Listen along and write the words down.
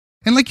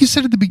And like you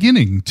said at the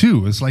beginning,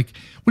 too, it's like,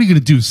 what are you going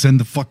to do? Send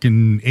the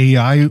fucking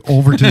AI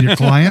over to your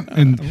client?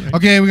 And,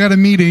 okay, we got a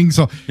meeting.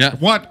 So,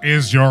 what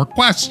is your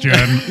question?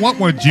 What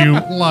would you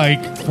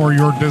like for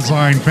your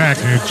design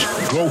package?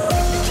 Go.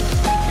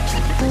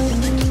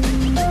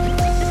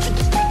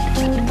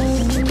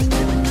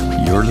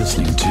 You're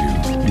listening to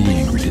The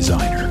Angry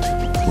Designer,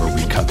 where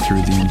we cut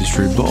through the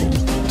industry bull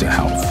to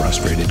help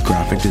frustrated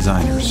graphic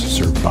designers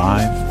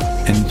survive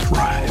and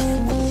thrive.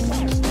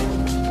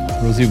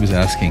 Rosie was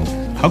asking,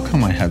 how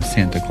come I have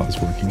Santa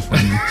Claus working for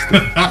me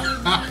still?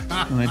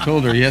 And I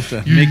told her he has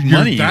to make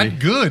money. You're that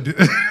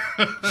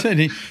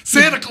good.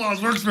 Santa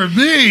Claus works for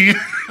me.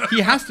 He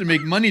has to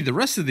make money the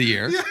rest of the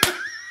year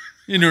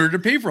in order to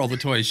pay for all the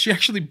toys. She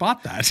actually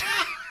bought that.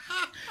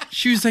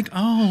 She was like,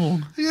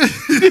 oh.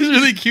 It's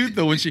really cute,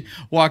 though, when she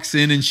walks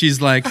in and she's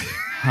like,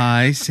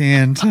 hi,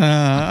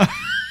 Santa.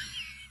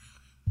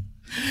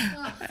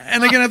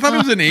 And again, I thought it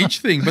was an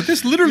age thing, but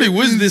this literally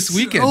was this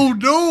weekend. Oh,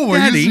 no.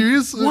 Daddy, are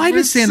you serious? Why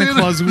does Santa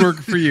Claus work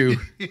for you?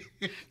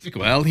 Like,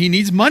 well, he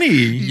needs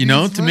money,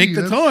 to make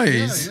the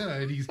toys. Yeah.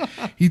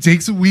 And he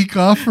takes a week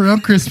off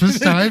around Christmas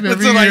time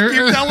every year. That's what I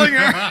keep telling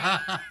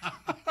her.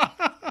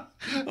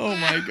 Oh,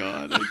 my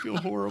God. I feel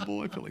horrible.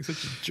 I feel like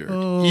such a jerk.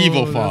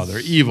 Evil father.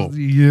 Evil.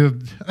 Yeah.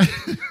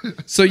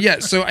 So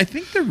I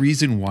think the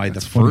reason why the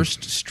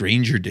first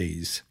Stranger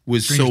Days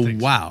was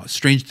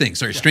Strange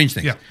Things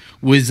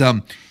was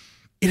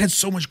it had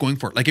so much going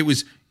for it. Like it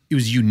was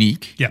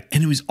unique. Yeah.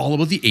 And it was all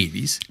about the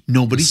 80s.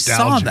 Nobody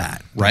saw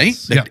that, right?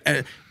 Yes.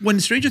 Like, when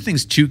Stranger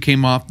Things 2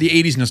 came off, the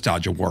 80s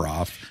nostalgia wore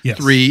off. Yes.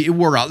 3, it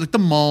wore out. Like the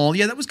mall.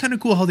 Yeah, that was kind of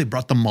cool how they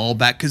brought the mall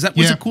back because that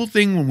was a cool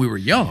thing when we were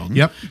young.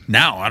 Yep.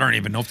 Now, I don't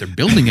even know if they're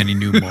building any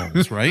new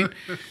malls, right?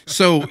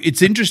 So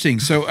it's interesting.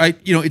 So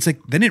it's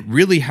like then it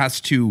really has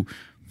to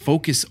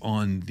focus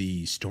on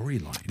the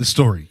storyline. The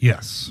story,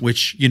 yes.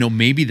 Which,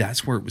 maybe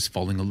that's where it was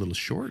falling a little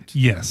short.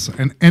 Yes.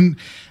 And I'm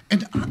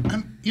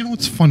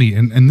it's funny,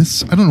 and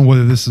this, I don't know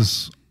whether this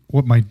is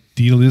what my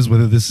deal is,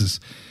 whether this is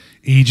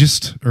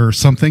ageist or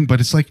something, but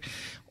it's like,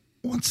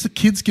 once the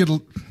kids get,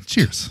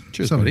 cheers,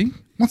 buddy.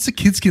 Once the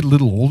kids get a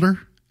little older,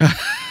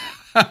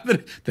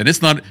 then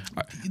it's not,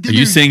 are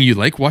you saying you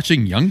like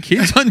watching young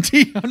kids on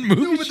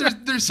movies? No,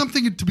 but there's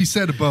something to be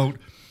said about,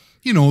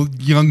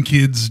 young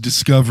kids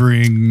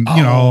discovering,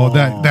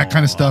 that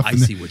kind of stuff. I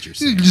see what you're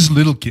saying. Just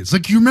little kids.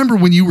 Like, you remember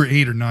when you were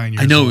 8 or 9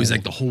 years old. I know, it was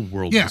like the whole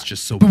world was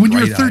just so But when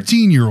you're a bright-eyed.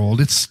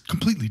 13-year-old, it's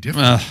completely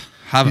different.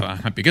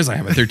 Because I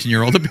have a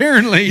 13-year-old,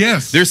 apparently.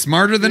 Yes. They're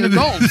smarter than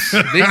adults.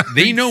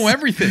 They know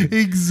everything.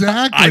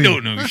 Exactly. I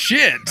don't know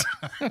shit.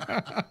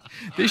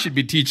 They should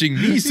be teaching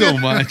me so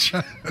much.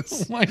 Oh,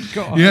 my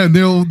God. Yeah, and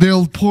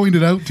they'll point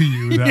it out to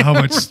you how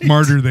much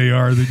smarter they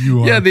are than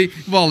you are. Yeah,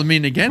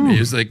 again, it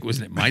was like,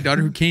 wasn't it my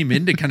daughter who came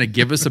in to kind of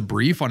give us a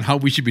brief on how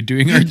we should be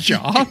doing our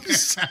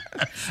jobs?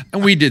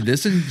 And we did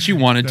this, and she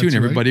wanted to, and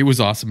everybody was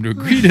awesome to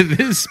agree to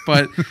this,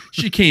 but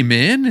she came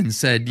in and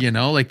said,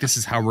 this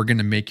is how we're going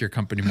to make your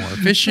company more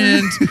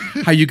efficient,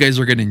 how you guys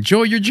are going to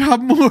enjoy your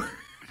job more.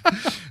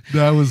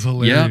 That was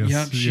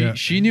hilarious.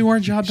 She knew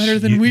our job better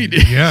than we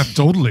did. Yeah,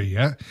 totally.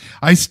 Yeah,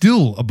 I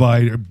still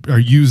abide or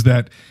use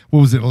that. What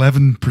was it?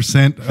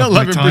 11% of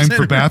my time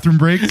for bathroom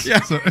breaks.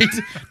 Yeah. So. Right.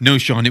 No,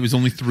 Sean, it was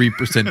only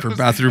 3% for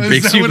bathroom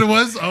breaks. Is that what it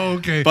was? Oh,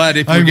 okay. But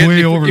if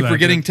we're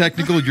getting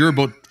technical, you're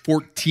about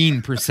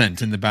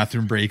 14% in the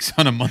bathroom breaks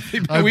on a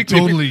monthly. Weekly.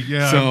 Totally.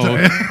 Yeah. So.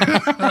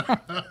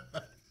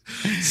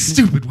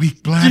 Stupid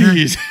weak bladder.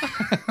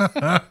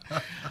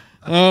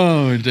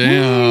 Oh,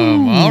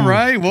 damn. Ooh, all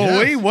right. Well,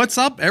 wait, what's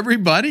up,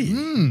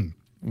 everybody?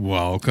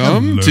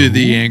 Welcome to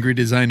the Angry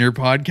Designer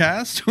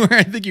podcast, where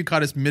I think you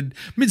caught us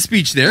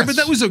mid-speech there, but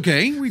that was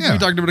okay. We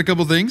talked about a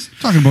couple things.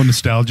 Talking about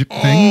nostalgic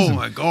things. Oh,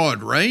 my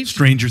God, right?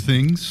 Stranger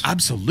Things.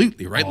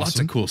 Absolutely, right? Awesome. Lots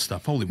of cool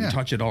stuff. We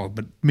touch it all,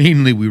 but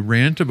mainly we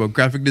rant about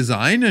graphic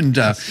design, and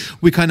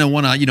we kind of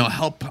want to,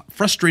 help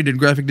frustrated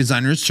graphic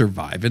designers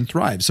survive and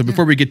thrive. So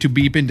before we get too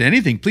deep into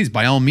anything, please,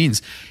 by all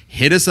means,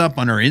 hit us up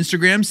on our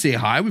Instagram. Say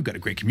hi. We've got a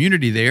great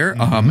community there.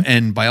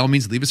 And by all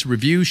means, leave us a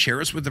review. Share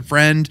us with a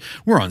friend.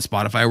 We're on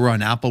Spotify. We're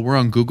on Apple. We're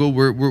on Google.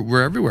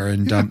 We're everywhere.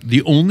 And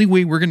the only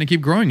way we're going to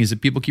keep growing is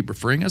if people keep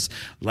referring us,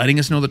 letting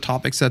us know the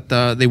topics that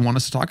they want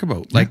us to talk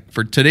about. Like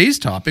for today's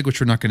topic, which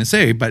we're not going to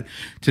say, but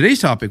today's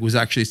topic was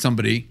actually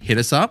somebody hit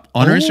us up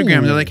on our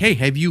Instagram. They're like, hey,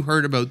 have you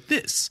heard about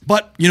this?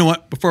 But you know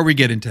what? Before we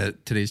get into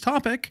today's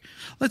topic,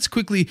 let's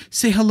quickly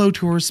say hello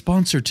to our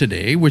sponsor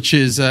today, which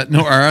is our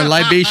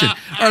libation.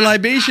 Our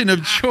libation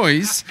of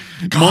choice,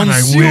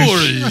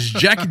 Monsieur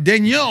Jack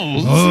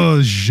Daniels. Oh,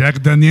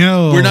 Jack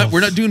Daniels. We're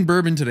not doing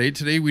bourbon today.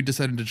 Today we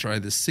decided to try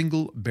the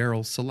Single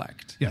Barrel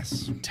Select.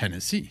 Yes,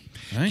 Tennessee.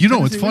 Right?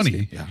 It's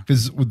funny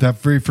because with that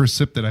very first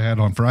sip that I had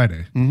on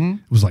Friday, it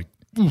was like,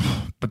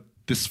 but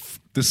this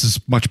this is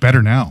much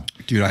better now.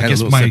 Dude, I had a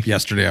little sip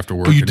yesterday after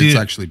work, and it's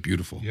actually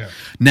beautiful. Yeah.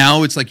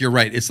 Now it's like, you're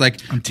right. It's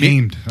like I'm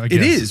tamed. I guess.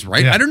 It is,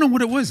 right? Yeah. I don't know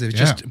what it was. It's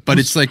just, but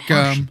it's like,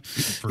 and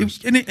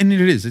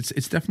it is.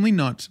 It's definitely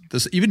not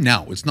this. Even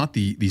now, it's not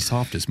the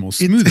softest, most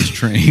smoothest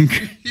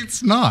drink.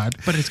 It's not,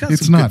 but it's got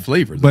some good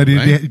flavor. Though, but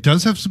right? it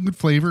does have some good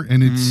flavor,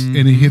 and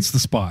it hits the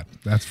spot.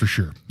 That's for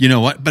sure. You know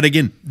what? But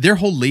again, their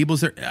whole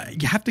labels,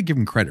 you have to give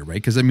them credit, right?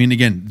 Because I mean,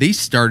 again, they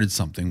started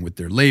something with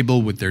their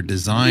label, with their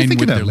design,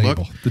 with their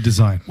label, look, the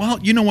design. Well,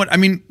 you know what? I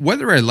mean,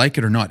 whether I like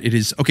it or not, it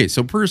is okay.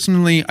 So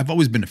personally, I've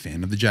always been a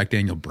fan of the Jack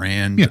Daniel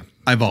brand. Yeah.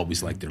 I've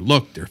always liked their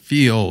look, their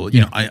feel.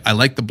 You know, I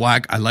like the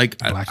black. I like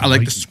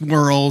the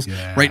swirls,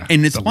 right?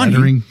 And it's funny.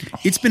 Lettering.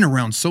 It's been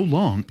around so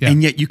long, Yeah.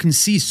 and yet you can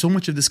see so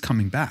much of this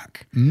coming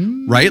back,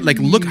 right? Like,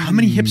 look how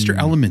many hipster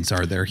elements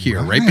are there here,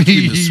 right?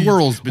 Between the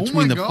swirls,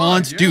 between the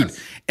fonts, dude.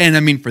 And I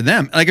mean, for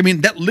them, like, I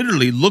mean, that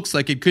literally looks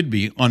like it could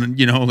be on,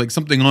 you know, like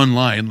something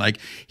online, like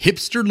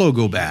hipster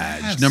logo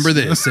badge, number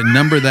this and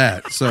number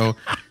that. So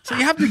you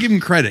have to give him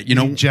credit, you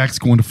know. Jack's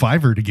going to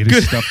Fiverr to get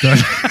his stuff done.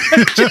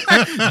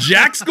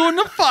 Jack's going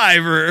to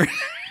Fiverr.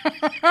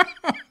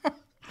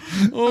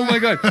 Oh my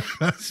God.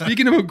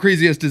 Speaking about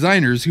crazy ass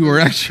designers who are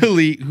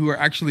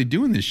actually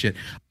doing this shit.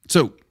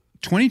 So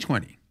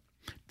 2020,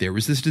 there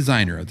was this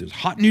designer, this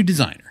hot new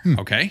designer,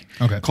 okay,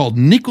 called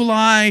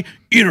Nikolai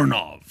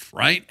Ironov,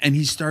 right? And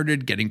he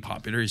started getting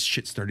popular. His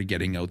shit started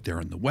getting out there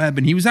on the web,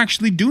 and he was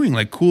actually doing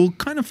like cool,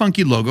 kind of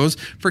funky logos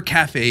for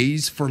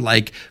cafes, for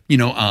like, you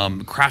know,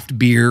 craft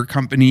beer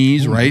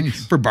companies, right?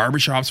 Nice. For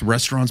barbershops,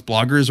 restaurants,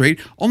 bloggers, right?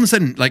 All of a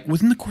sudden, like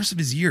within the course of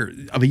a year,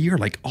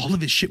 like all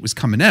of his shit was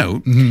coming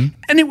out, and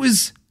it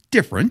was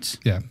different.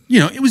 Yeah.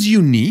 You know, it was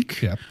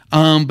unique. Yeah.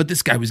 But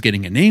this guy was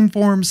getting a name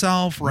for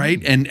himself,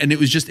 right? And it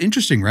was just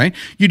interesting, right?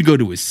 You'd go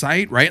to his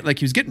site, right? Like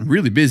he was getting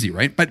really busy,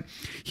 right? But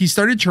he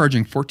started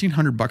charging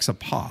 $1,400 a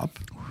pop,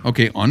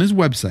 okay, on his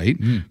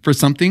website for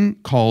something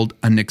called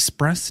an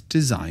express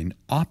design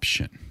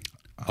option.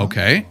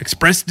 Okay.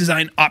 Express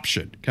design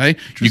option. Okay.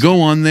 You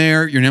go on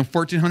there, you're now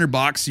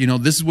 $1,400, you know,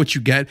 this is what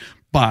you get.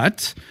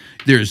 But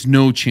there's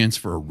no chance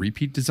for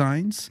repeat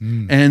designs,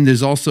 and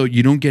there's also,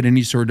 you don't get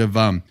any sort of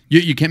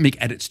you can't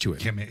make edits to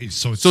it.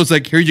 So it's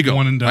like, here you go,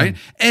 one and done. Right?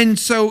 And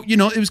so, you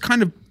know, it was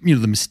kind of, you know,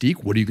 the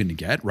mystique. What are you going to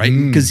get, right?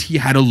 Because he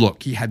had a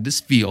look, he had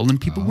this feel,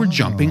 and people were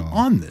jumping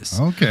on this.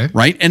 Okay,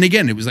 right? And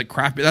again, it was like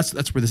craft.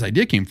 That's where this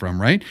idea came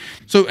from, right?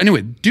 So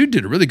anyway, dude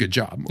did a really good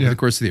job over the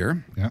course of the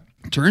year. Yeah.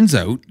 Turns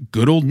out,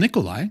 good old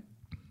Nikolai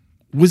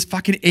was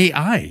fucking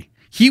AI.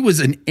 He was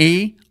an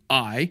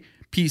AI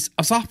piece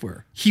of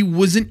software. He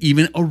wasn't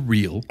even a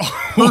real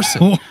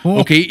person.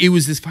 Okay, it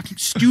was this fucking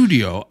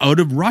studio out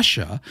of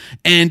Russia,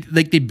 and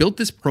like they built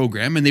this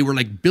program, and they were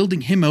like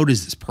building him out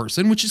as this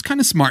person, which is kind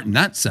of smart in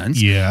that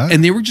sense. Yeah.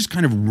 And they were just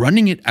kind of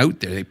running it out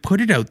there. They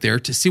put it out there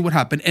to see what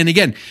happened. And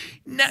again,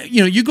 now,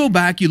 you know, you go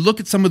back, you look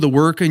at some of the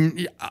work,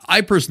 and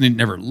I personally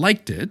never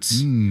liked it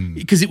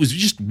because it was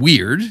just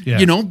weird,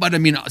 you know. But I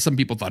mean, some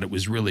people thought it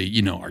was really,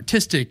 you know,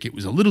 artistic. It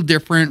was a little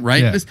different,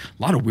 right? There's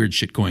a lot of weird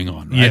shit going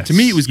on, right? Yes. To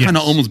me, it was kind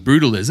of almost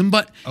brutalism,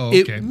 but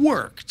it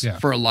worked Yeah.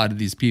 for a lot of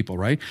these people,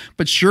 right?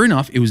 But sure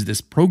enough, it was this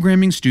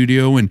programming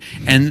studio, and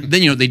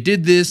then, you know, they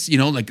did this, you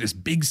know, like this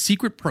big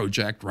secret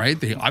project, right?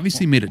 They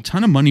obviously made a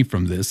ton of money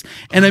from this,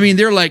 and I mean,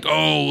 they're like,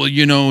 oh, well,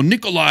 you know,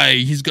 Nikolai,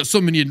 he's got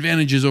so many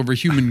advantages over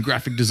human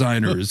graphic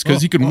designers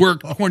because he can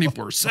work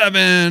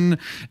 24/7,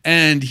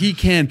 and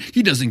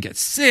he doesn't get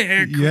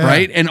sick,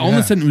 right? And all of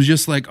a sudden, it was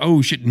just like,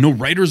 oh shit, no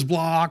writer's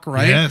block,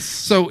 right? Yes.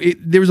 So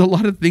there was a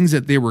lot of things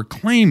that they were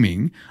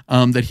claiming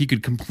that he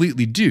could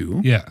completely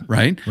do,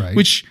 right?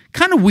 Which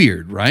kind of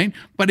weird, right?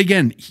 But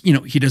again, you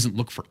know, he doesn't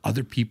look for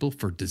other people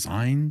for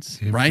designs,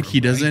 right? He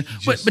doesn't.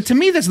 But to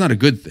me, that's not a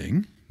good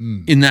thing.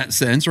 In that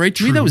sense, right?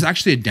 To me, that was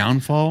actually a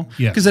downfall.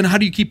 Because then how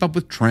do you keep up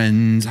with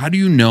trends? How do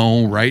you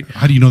know, right?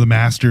 How do you know the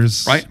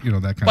masters? Right. You know,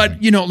 that kind of thing.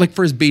 But, you know, like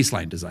for his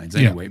baseline designs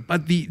anyway.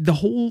 But the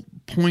whole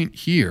point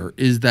here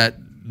is that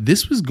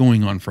this was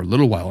going on for a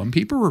little while, and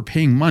people were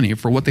paying money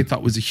for what they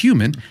thought was a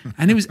human,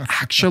 and it was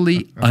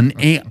actually an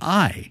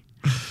AI.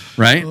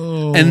 Right?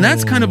 And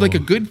that's kind of like a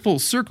good full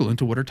circle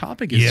into what our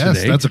topic is today.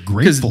 Yes, that's a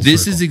great full circle.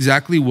 Because this is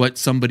exactly what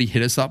somebody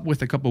hit us up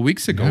with a couple of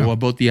weeks ago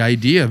about the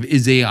idea of,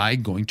 is AI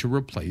going to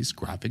replace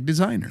graphic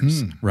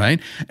designers?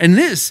 Right? And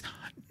this,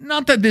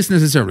 not that this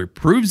necessarily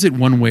proves it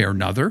one way or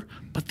another,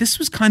 but this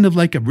was kind of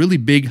like a really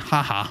big,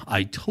 haha,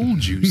 I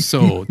told you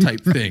so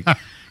type thing.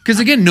 Because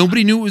again,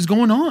 nobody knew what was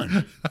going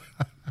on.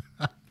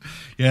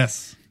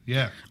 Yes.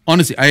 Yeah.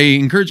 Honestly, I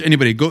encourage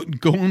anybody, go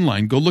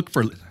online, go look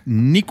for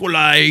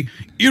Nikolai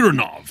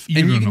Ironov,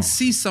 and you can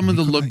see some of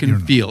the look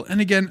and feel.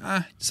 And again,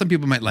 some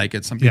people might like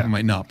it, some people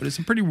might not, but it's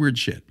some pretty weird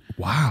shit.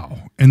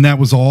 Wow. And that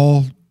was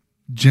all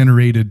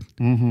generated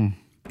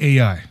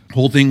AI.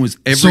 Whole thing was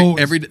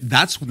every.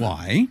 That's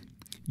why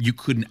you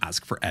couldn't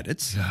ask for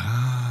edits.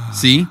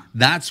 See,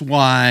 that's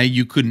why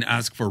you couldn't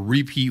ask for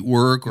repeat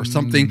work or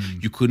something.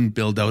 You couldn't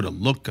build out a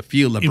look, a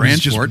feel, a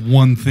brand just for it.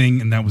 one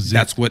thing, and that was it.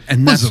 That's what,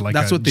 and Was that's, it like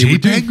that's a what they were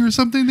JPEG doing. or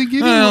something they gave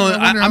you? Well, I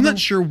wonder I'm how not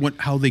sure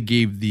how they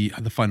gave the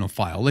final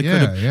file. They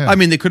could have. Yeah. I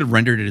mean, they could have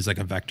rendered it as like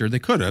a vector. They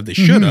could have. They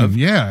should have.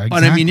 Yeah, But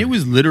I mean, exactly. it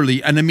was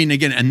literally, and I mean,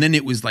 again, and then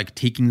it was like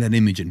taking that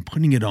image and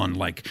putting it on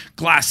like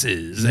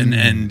glasses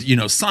and you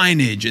know,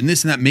 signage and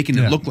this and that, making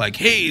it look like,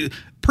 hey,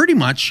 pretty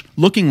much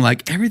looking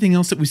like everything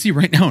else that we see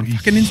right now on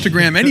fucking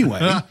Instagram anyway.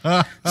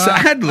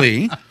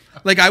 Sadly.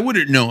 Like, I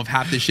wouldn't know if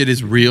half this shit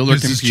is real or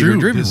computer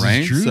driven,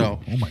 right?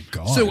 So, oh my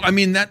God. So, I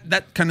mean,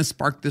 that kind of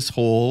sparked this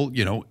whole,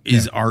 you know,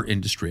 is our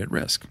industry at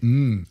risk?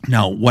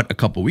 Now, what a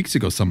couple of weeks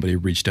ago somebody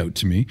reached out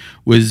to me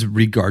was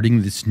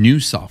regarding this new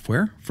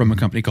software from a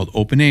company called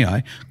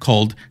OpenAI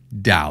called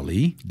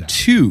DALL-E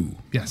 2.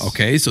 Yes.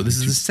 Okay, so this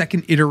is the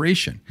second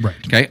iteration. Right.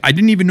 Okay, I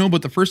didn't even know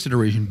about the first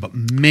iteration, but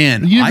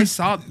man, I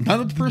saw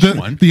not the first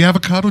one. The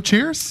avocado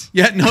chairs?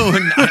 Yeah, no,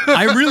 and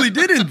I really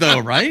didn't though,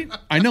 right?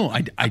 I know,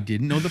 I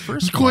didn't know the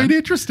first It's one. quite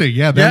interesting.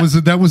 Yeah,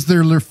 that was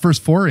their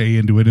first foray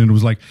into it, and it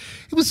was like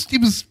it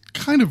was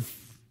kind of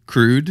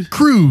Crude.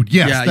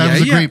 Yes, Yeah, that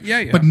was a great.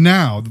 yeah. But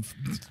now,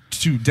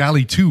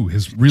 DALL-E 2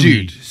 has really.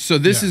 Dude, so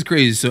this is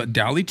crazy. So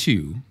DALL-E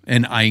 2,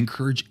 and I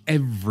encourage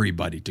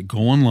everybody to go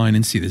online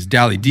and see this.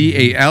 DALL-E,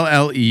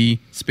 DALLE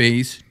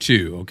space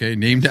 2, okay?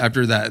 Named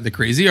after the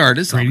crazy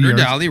artist, Salvador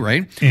Dali,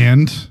 right?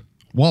 And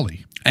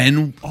Wall-E.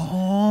 And,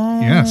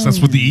 Yes, that's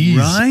what the E's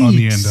on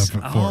the end of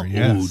it for.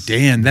 Yes. Oh,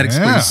 Dan, that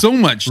explains so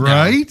much now.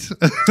 Right?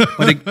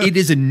 But it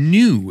is a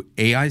new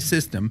AI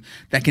system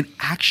that can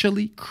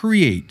actually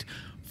create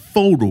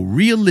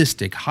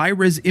photorealistic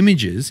high-res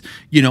images,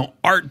 you know,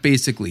 art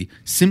basically,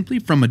 simply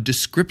from a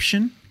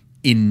description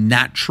in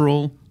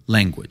natural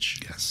language.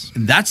 Yes.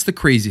 And that's the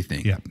crazy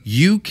thing. Yeah.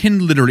 You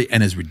can literally,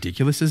 and as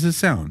ridiculous as it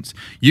sounds,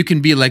 you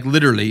can be like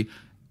literally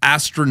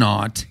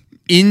astronaut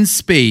in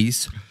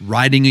space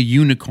riding a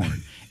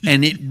unicorn,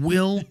 and it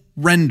will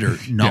render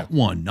not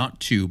one, not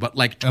two, but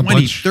like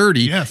 20,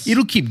 30. Yes.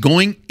 It'll keep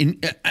going in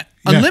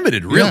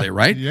unlimited, really, Yeah.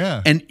 right?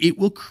 Yeah. And it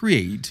will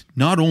create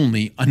not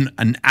only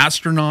an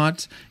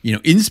astronaut, you know,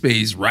 in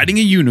space riding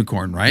a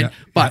unicorn, right? Yeah.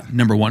 But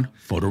number one,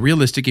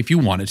 photorealistic if you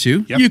wanted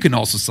to. Yep. You can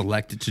also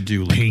select it to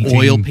do like Painting.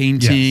 oil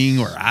painting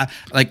Yes.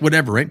 or like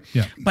whatever, right?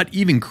 Yeah. But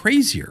even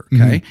crazier,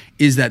 okay,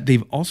 is that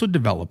they've also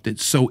developed it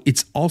so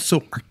it's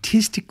also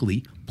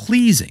artistically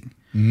pleasing.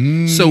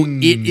 So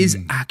it is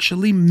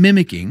actually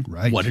mimicking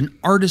Right. what an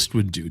artist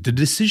would do, the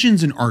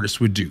decisions an artist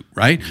would do,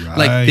 right?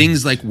 Like Right.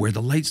 things like where the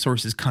light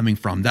source is coming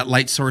from. That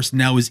light source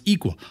now is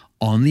equal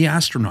on the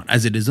astronaut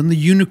as it is on the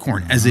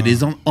unicorn, as it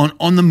is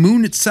on the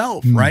moon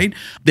itself, right?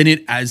 Then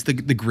it adds the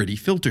gritty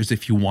filters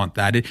if you want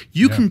that.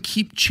 You can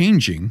keep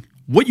changing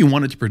what you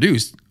want it to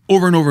produce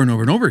over and over and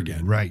over and over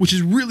again, Right. which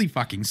is really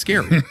fucking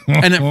scary.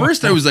 And at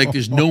first I was like,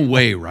 there's no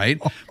way, right?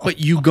 But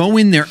you go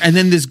in there and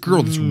then this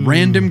girl, this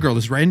random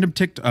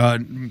TikTok, I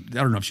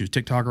don't know if she was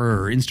TikToker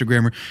or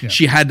Instagrammer.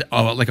 She had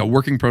like a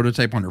working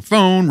prototype on her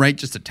phone, right?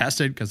 Just to test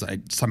it because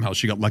somehow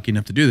she got lucky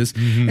enough to do this.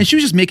 And she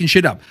was just making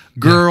shit up.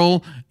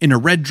 Girl in a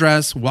red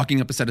dress walking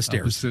up a set of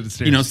stairs.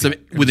 You know, so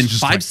within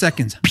 5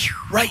 seconds,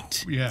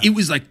 right. Yeah. It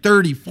was like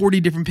 30,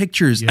 40 different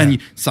pictures. And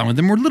some of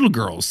them were little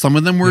girls. Some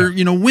of them were,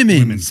 you know,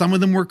 women. Some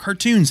of them were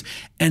cartoons.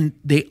 And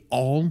they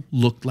all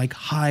looked like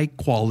high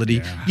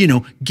quality, you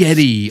know,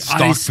 Getty,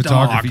 Stock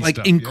photography like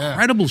stuff.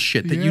 incredible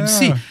shit that you'd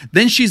see. Yeah.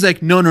 Then she's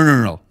like,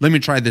 no. Let me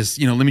try this.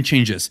 You know, let me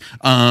change this.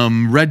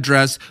 Red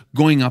dress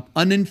going up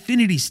an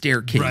infinity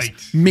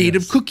staircase made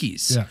of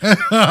cookies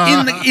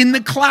in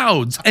the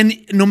clouds. And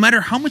no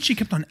matter how much she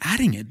kept on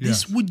adding it,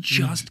 this would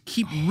just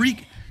keep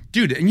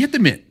Dude, and you have to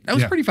admit, that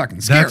was pretty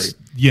fucking scary.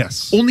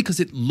 Yes. Only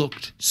because it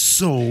looked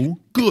so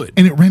good.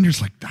 And it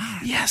renders like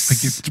that. Yes.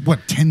 Like it's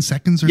what, 10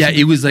 seconds or Yeah, something?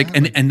 it was like,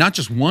 and not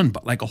just one,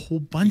 but like a whole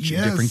bunch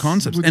of different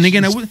concepts. which And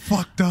again, is I was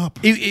fucked up.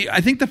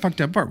 I think the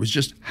fucked up part was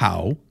just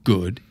how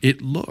good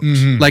it looked.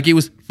 Like it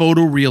was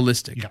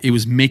photorealistic. It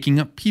was making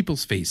up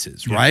people's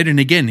faces, right? And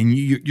again, and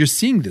you're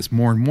seeing this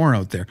more and more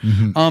out there.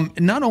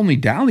 Not only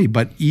DALL-E,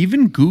 but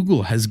even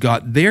Google has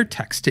got their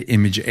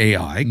text-to-image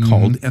AI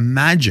called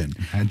Imagine.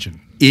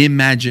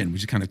 Imagine,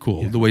 which is kind of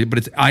cool. The way, but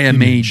it's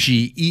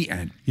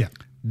IMAGEN. Yeah.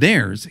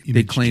 Theirs,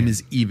 they claim,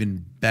 is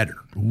even better.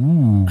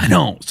 Ooh. I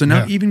know. So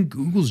now even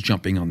Google's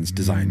jumping on this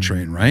design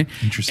train, right?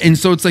 Interesting. And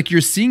so it's like you're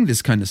seeing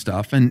this kind of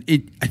stuff, and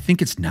I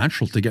think it's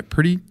natural to get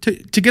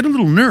to get a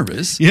little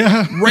nervous.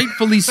 Yeah.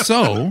 Rightfully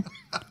so.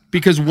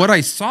 Because what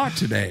I saw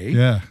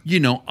today,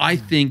 you know, I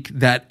think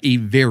that a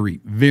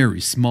very,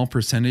 very small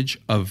percentage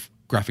of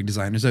graphic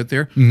designers out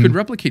there could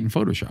replicate in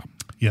Photoshop.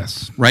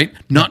 Yes. Right?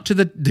 Not to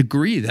the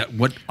degree that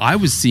what I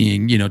was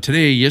seeing,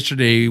 today,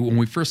 yesterday, when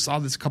we first saw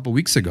this a couple of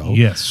weeks ago.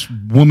 Yes.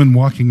 Woman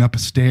walking up a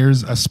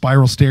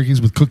spiral staircase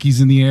with cookies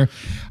in the air.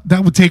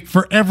 That would take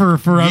forever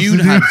for us.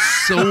 You'd have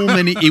so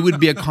many. It would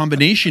be a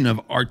combination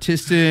of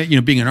artistic,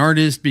 being an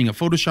artist, being a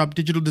Photoshop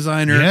digital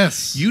designer.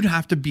 Yes. You'd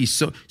have to be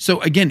so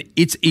again,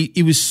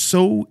 it was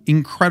so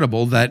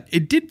incredible that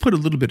it did put a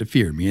little bit of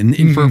fear in me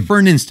and for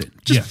an instant,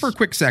 just for a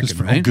quick second,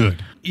 right?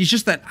 Good. It's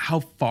just that how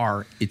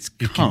far it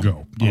can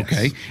go. Yes.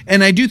 Okay.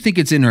 And I do think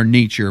it's in our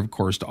nature, of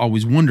course, to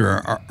always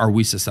wonder, are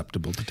we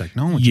susceptible to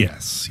technology?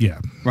 Yes. Yeah.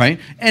 Right.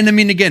 And I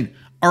mean, again,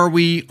 aren't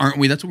we?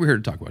 That's what we're here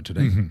to talk about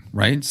today.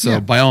 Right.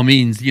 So by all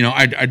means,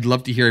 I'd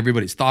love to hear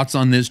everybody's thoughts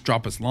on this.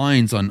 Drop us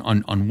lines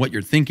on what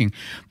you're thinking.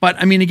 But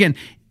I mean, again,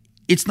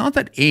 it's not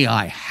that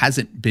AI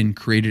hasn't been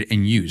created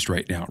and used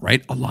right now,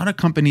 right? A lot of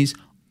companies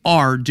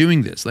are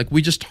doing this. Like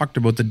we just talked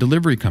about the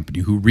delivery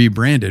company who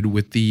rebranded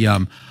with the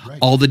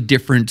all the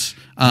different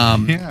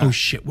oh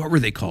shit, what were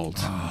they called?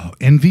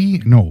 Envy?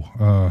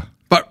 No.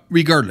 But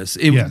regardless,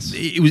 it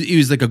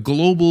was like a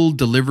global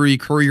delivery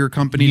courier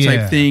company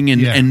type thing,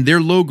 and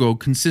their logo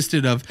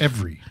consisted of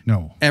Every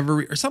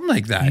or something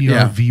like that.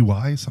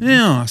 ERVY, something.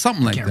 Yeah,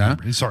 something like that.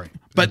 Remember. Sorry.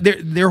 But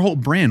their whole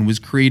brand was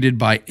created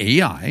by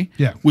AI,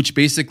 which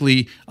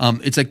basically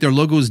it's like their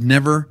logo is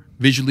never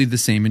visually the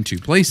same in two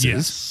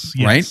places,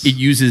 right? It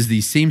uses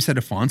the same set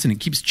of fonts and it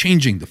keeps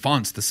changing the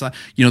fonts, the size,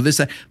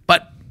 this,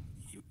 but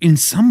in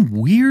some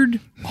weird,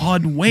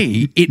 odd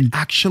way, it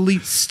actually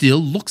still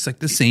looks like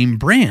the same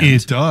brand.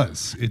 It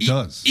does. It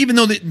does. Even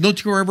though no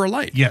two are ever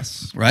alike.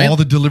 Yes. Right? All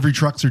the delivery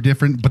trucks are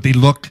different, but they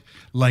look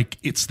like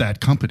it's that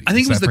company. I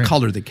think it was the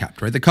color they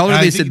kept, right? The color,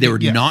 they said they were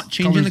not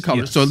changing the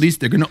color. So at least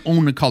they're going to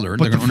own the color.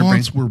 But the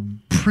fonts were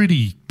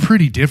pretty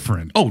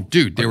different. Oh,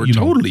 dude, they were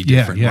totally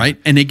different, right?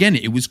 And again,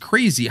 it was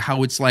crazy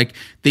how it's like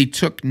they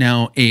took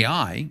now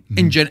AI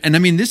and I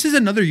mean, this is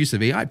another use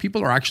of AI.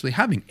 People are actually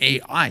having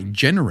AI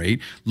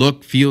generate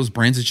look, feels,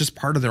 brands. It's just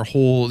part of their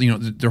whole,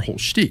 their whole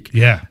shtick.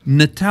 Yeah.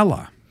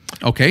 Nutella.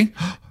 Okay.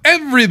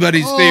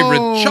 Everybody's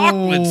favorite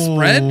chocolate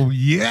spread. Oh,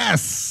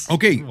 yes.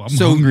 Okay.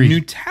 So hungry.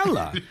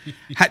 Nutella,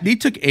 they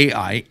took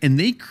AI and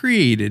they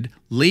created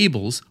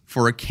labels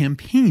for a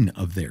campaign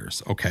of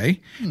theirs.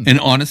 Okay. And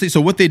honestly, so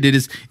what they did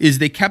is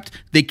they kept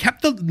the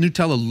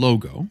Nutella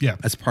logo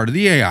as part of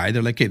the AI.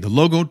 They're like, okay, the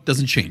logo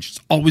doesn't change. It's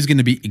always going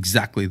to be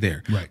exactly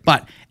there. Right.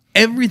 But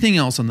everything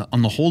else on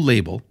the whole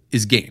label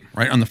is game,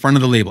 right? On the front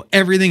of the label,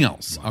 everything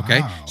else,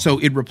 okay? So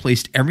it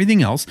replaced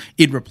everything else.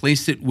 It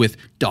replaced it with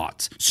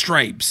dots,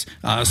 stripes,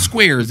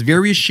 squares,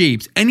 various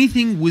shapes.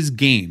 Anything was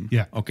game,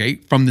 okay,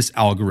 from this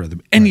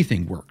algorithm.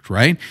 Anything worked,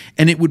 right?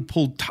 And it would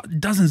pull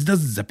dozens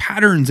of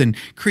patterns and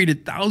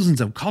created thousands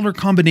of color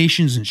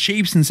combinations and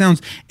shapes and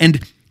sounds.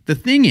 And the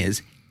thing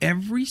is,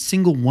 every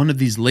single one of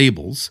these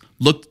labels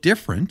looked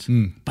different,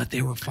 but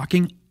they were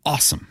fucking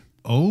awesome.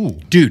 Oh,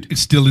 dude,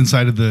 it's still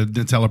inside of the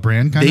Nutella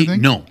brand kind of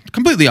thing? No,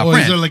 completely off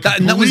brand. Like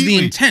that was the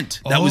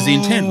intent. That was the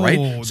intent,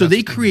 right? So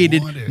they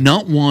created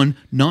not one,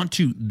 not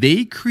two.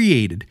 They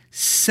created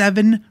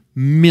 7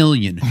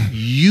 million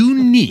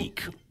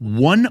unique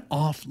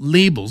one-off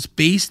labels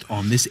based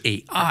on this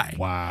AI.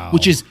 Wow.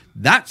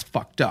 That's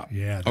fucked up.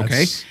 Yeah,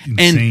 that's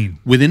insane. And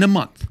within a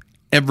month,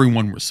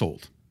 everyone was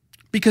sold.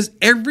 Because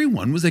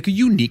everyone was like a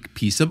unique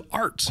piece of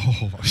art.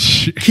 Oh,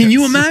 shit. Can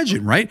you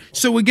imagine, right?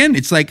 So again,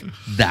 it's like,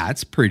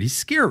 that's pretty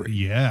scary.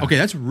 Yeah. Okay,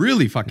 that's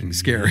really fucking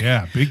scary.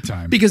 Yeah, big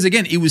time. Because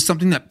again, it was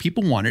something that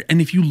people wanted.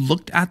 And if you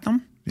looked at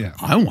them,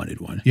 I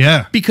wanted one.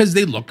 Yeah. Because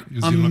they look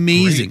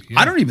amazing. Look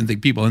I don't even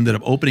think people ended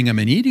up opening them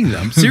and eating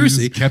them.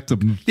 Seriously. Kept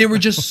them. They were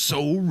just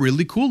so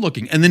really cool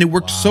looking. And then it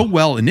worked so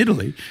well in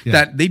Italy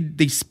that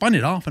they spun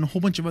it off in a whole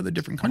bunch of other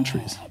different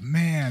countries. Oh,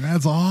 man,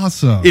 that's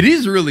awesome. It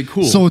is really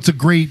cool. So it's a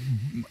great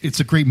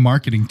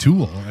marketing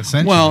tool,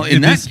 essentially. Well,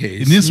 in this way,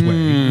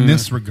 in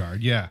this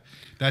regard,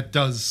 that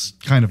does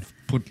kind of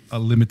put a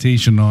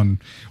limitation on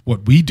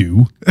what we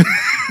do.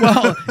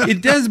 Well,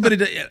 it does, but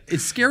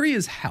it's scary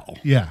as hell.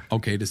 Yeah.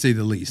 Okay, to say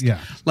the least. Yeah.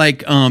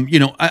 Like,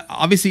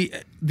 obviously,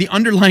 the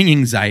underlying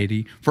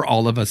anxiety for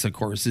all of us, of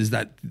course, is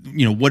that,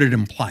 what it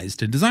implies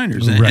to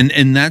designers. Right.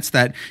 And that's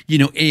that,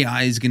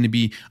 AI is going to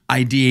be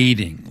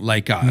ideating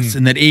like us,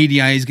 and that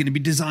ADI is going to be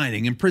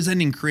designing and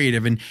presenting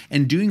creative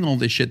and doing all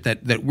this shit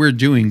that we're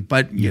doing.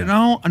 But,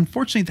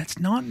 unfortunately, that's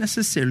not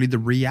necessarily the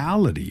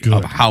reality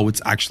of how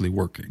it's actually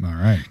working. All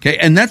right. Okay.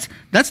 And that's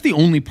the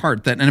only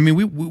part that, and I mean,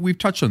 we've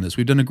touched on this.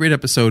 We've done a great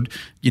episode,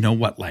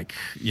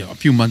 a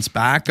few months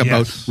back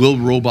about will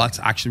robots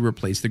actually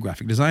replace the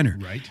graphic designer?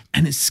 Right.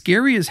 And as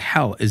scary as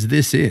hell as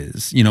this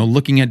is,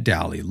 looking at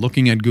DALL-E,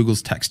 looking at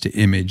Google's text to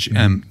image,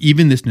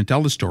 even this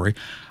Nutella story,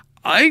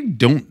 I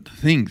don't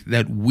think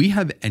that we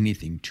have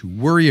anything to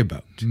worry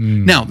about.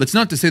 Now, that's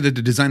not to say that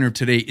the designer of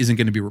today isn't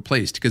going to be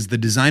replaced, because the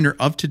designer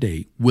of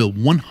today will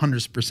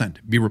 100%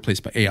 be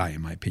replaced by AI,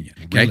 in my opinion.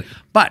 Okay. Really?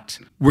 But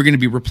we're going to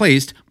be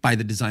replaced by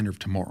the designer of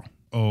tomorrow.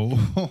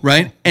 Oh,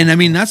 right. And I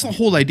mean, that's the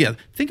whole idea.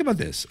 Think about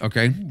this.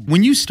 Okay.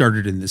 When you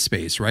started in this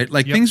space, right?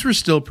 Like things were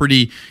still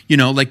pretty,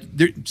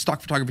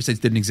 stock photography sites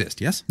didn't exist.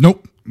 Yes.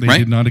 Nope. They right?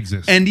 did not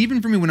exist. And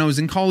even for me, when I was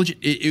in college,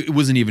 it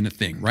wasn't even a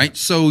thing, right?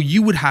 So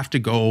you would have to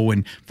go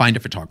and find a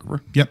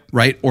photographer, Yep.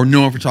 right? Or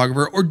know a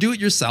photographer, or do it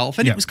yourself.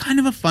 And Yep. it was kind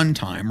of a fun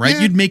time, right?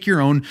 Yeah. You'd make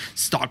your own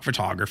stock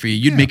photography.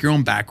 You'd make your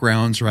own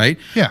backgrounds, right?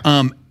 Yeah.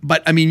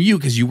 But I mean,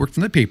 because you worked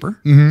in the paper,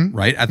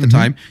 right, at the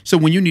time. So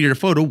when you needed a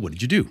photo, what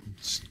did you do?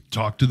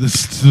 Talk to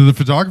the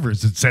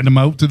photographers and send them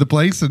out to the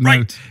place and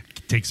Right.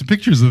 take some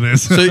pictures of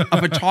this. So a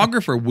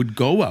photographer would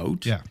go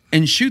out Yeah.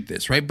 and shoot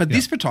this, right? But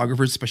these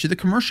photographers, especially the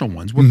commercial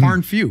ones, were far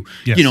and few.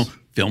 Yes. You know,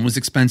 film was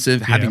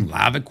expensive. Having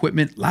lab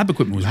equipment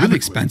was really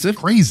expensive.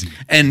 Crazy.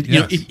 And you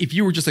know, Yes. if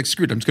you were just like,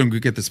 screw it, I'm just going to go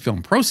get this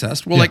film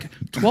processed. Well, like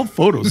 12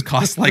 photos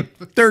cost like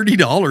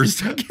 $30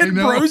 to get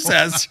know.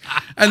 processed.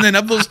 And then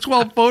of those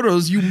 12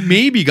 photos, you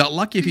maybe got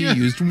lucky if you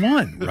used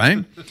one,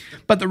 right?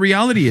 But the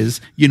reality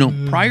is, you know,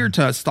 prior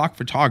to stock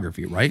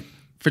photography, right?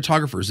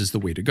 Photographers is the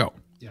way to go.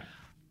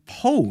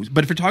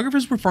 But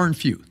photographers were far and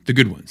few, the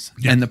good ones.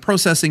 Yeah. And the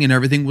processing and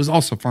everything was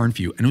also far and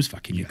few. And it was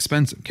fucking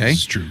expensive, okay?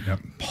 It's true, yep.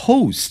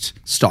 Post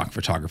stock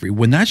photography,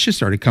 when that shit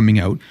started coming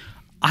out,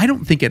 I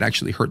don't think it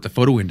actually hurt the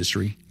photo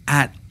industry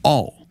at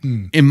all.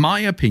 In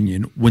my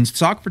opinion, when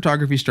stock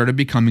photography started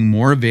becoming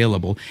more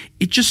available,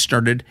 it just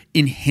started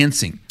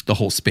enhancing the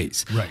whole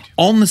space. Right.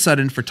 All of a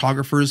sudden,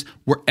 photographers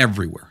were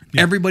everywhere.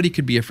 Yeah. Everybody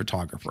could be a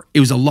photographer. It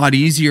was a lot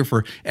easier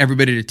for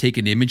everybody to take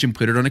an image and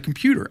put it on a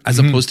computer as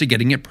opposed to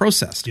getting it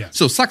processed. Yes.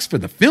 So it sucks for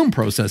the film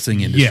processing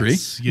industry.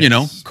 Yes, You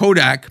know, yes.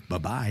 Kodak,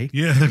 bye-bye.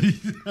 Yeah.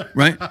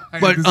 Right?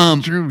 But This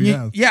is true,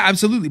 yes. yeah,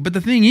 absolutely. But the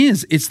thing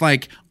is, it's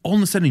like all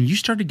of a sudden you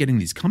started getting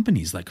these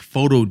companies like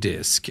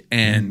Photodisc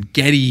and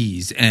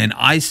Getty's and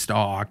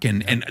iStock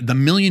and the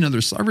million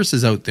other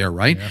services out there,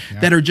 right?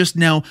 That are just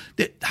now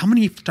how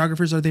many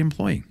photographers are they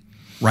employing?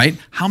 Right?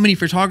 How many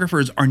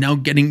photographers are now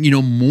getting, you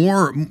know,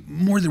 more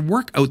of their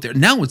work out there?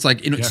 Now it's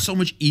like, you know, it's so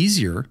much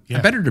easier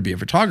and better to be a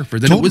photographer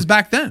than it was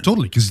back then.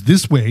 Totally, because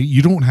this way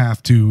you don't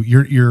have to.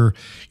 You're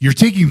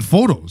taking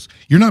photos.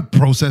 You're not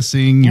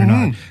processing.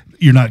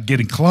 You're not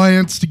getting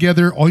clients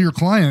together. All your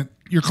client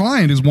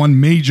is one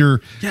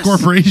major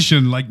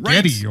corporation like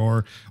Getty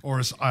or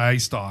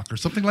iStock or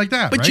something like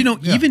that. But right? you know,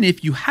 even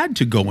if you had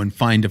to go and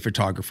find a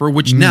photographer,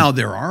 which now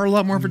there are a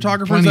lot more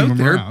photographers Plenty of out them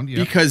there around,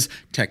 because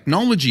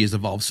technology has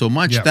evolved so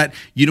much that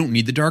you don't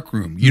need the dark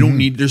room. You don't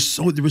need.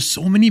 There was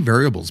so many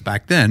variables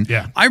back then.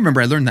 Yeah. I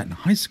remember I learned that in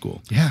high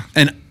school. Yeah.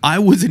 And I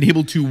wasn't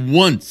able to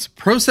once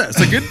process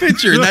a good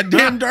picture in that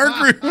damn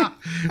dark room.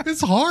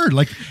 It's hard.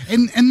 Like,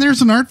 and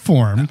there's an art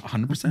form,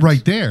 100%.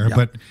 right there. Yeah.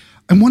 But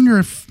I wonder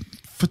if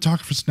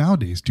photographers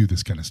nowadays do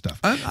this kind of stuff.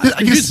 I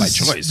guess it's by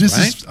choice, This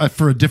right? is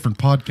for a different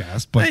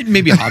podcast, but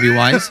Maybe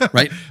hobby-wise,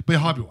 right? but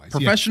hobby-wise,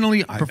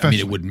 Professionally, I mean,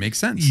 it wouldn't make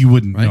sense. You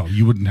wouldn't. right? No,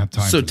 you wouldn't have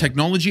time. So for that.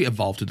 technology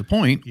evolved to the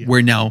point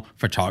where now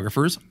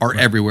photographers are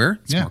everywhere.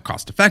 It's Yeah. more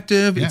cost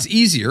effective. Yeah. It's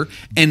easier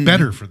and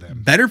Better for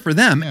them. Better for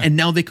them. Yeah. And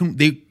now they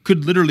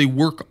could literally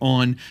work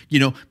on, you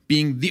know,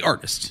 being the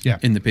artist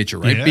in the picture,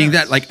 right? Yes. Being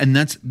that and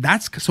that's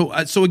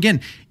so again,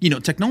 you know,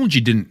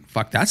 technology didn't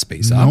fuck that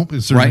space up. Nope,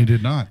 it certainly right?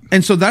 did not.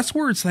 And so that's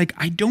where it's like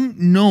I don't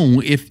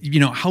know if, you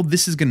know, how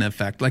this is going to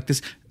affect like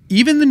this,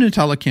 even the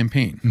Nutella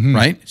campaign,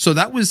 right? So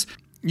that was.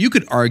 You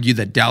could argue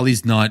that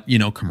Dali's not, you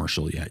know,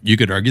 commercial yet. You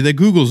could argue that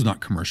Google's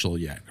not commercial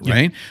yet,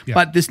 right? Yeah.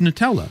 But this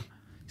Nutella,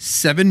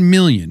 7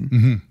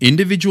 million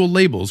individual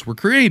labels were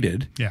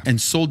created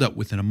and sold out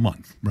within a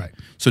month. Right.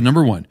 So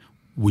number one,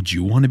 would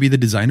you want to be the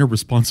designer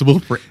responsible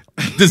for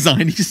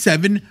designing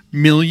 7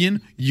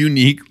 million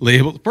unique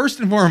labels? First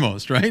and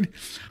foremost, right?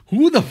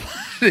 Who the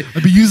fuck?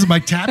 I've been using my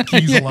tap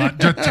keys a lot.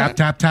 Just tap,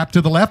 tap, tap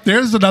to the left.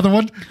 There's another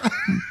one.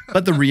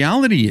 But the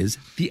reality is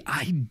the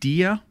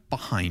idea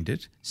behind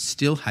it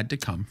still had to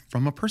come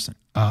from a person.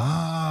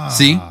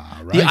 See?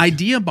 Right. The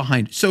idea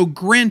behind. So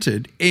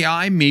granted,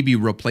 AI maybe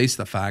replaced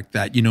the fact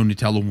that, you know,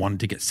 Nutella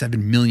wanted to get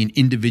 7 million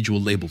individual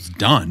labels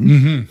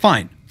done.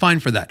 Fine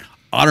for that.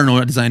 I don't know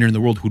a designer in the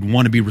world who'd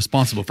want to be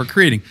responsible for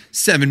creating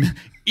 7,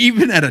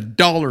 even at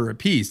 $1 a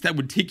piece. That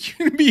would take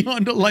you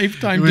beyond a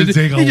lifetime. It would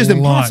take it's just a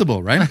lot.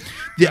 impossible, right?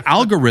 The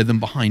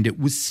algorithm behind it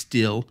was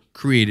still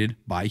created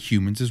by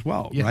humans as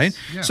well, right?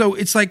 Yeah. So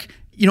it's like,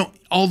 you know,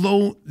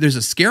 although there's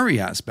a scary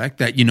aspect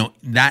that, you know,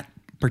 that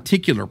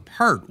particular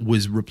part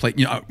was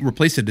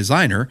replace a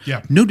designer.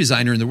 Yeah. No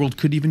designer in the world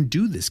could even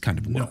do this kind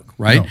of work,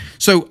 right? no.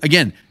 So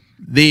again,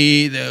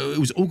 it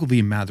was Ogilvy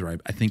and Mather,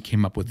 I think,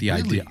 came up with the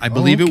idea. I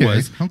believe it okay,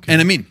 was. okay. And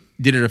I mean,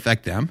 did it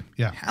affect them?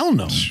 Yeah. Hell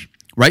no.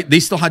 Right?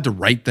 They still had to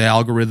write the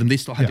algorithm. They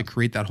still had to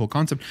create that whole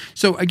concept.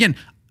 So again,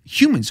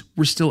 humans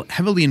were still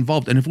heavily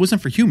involved. And if it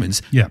wasn't for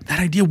humans, that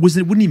idea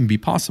wouldn't even be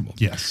possible.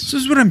 Yes. So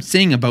this is what I'm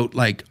saying about,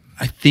 like,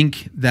 I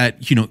think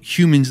that, you know,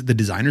 humans, the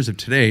designers of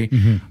today,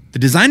 the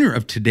designer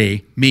of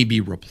today may be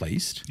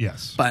replaced.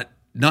 Yes. But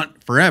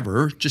not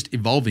forever, just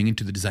evolving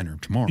into the designer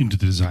of tomorrow. Into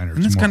the designer.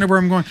 And that's kind of where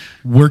I'm going.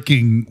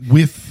 Working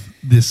with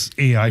this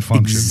AI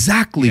function.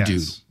 Exactly, Yes.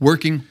 dude.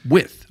 Working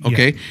with,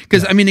 okay?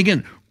 Because, I mean,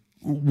 again,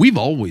 we've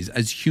always,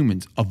 as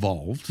humans,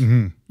 evolved,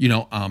 you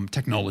know,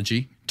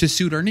 technology to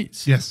suit our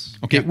needs. Yes.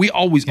 Okay? Yeah. We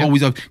always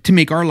have to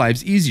make our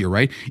lives easier,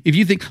 right? If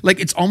you think, like,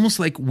 it's almost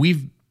like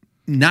we've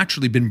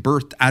naturally been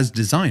birthed as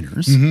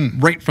designers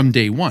right from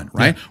day one,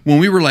 right? Yeah. When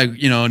we were like,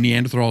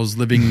 Neanderthals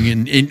living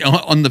in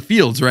on the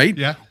fields, right?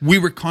 Yeah. We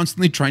were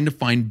constantly trying to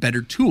find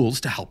better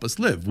tools to help us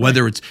live,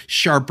 whether it's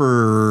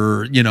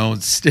sharper,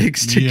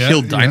 sticks to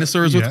kill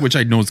dinosaurs with, which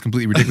I know is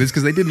completely ridiculous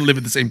because they didn't live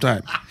at the same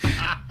time.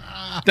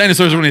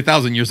 Dinosaurs were only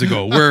 1,000 years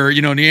ago, where,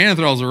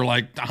 Neanderthals were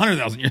like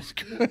 100,000 years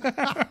ago.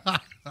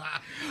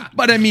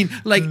 But I mean,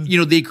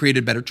 they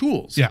created better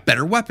tools,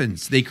 better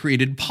weapons. They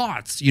created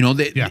pots.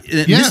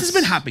 This has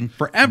been happening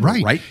forever,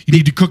 right? You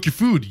need to cook your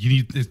food. You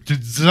need to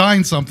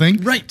design something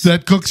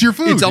that cooks your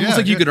food. It's almost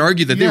like you could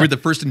argue that they were the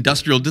first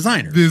industrial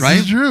designers, right?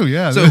 This is true,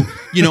 yeah. So,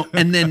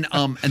 and then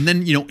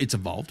it's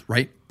evolved,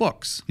 right?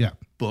 Books. Yeah.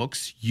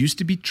 Books used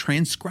to be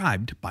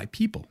transcribed by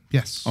people.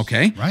 Yes.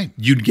 Okay? Right.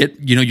 You'd get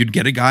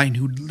a guy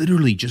who'd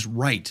literally just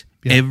write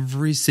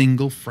every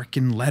single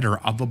freaking letter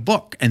of a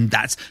book. And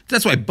that's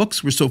why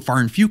books were so far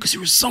and few, because they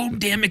were so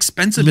damn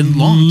expensive and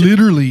long.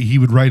 Literally, he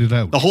would write it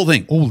out. The whole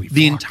thing. Holy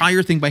The fuck.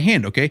 entire thing by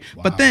hand, okay?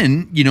 Wow. But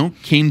then,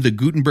 came the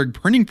Gutenberg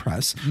printing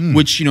press,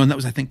 which, and that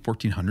was, I think,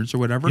 1400s or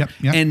whatever. Yep.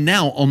 And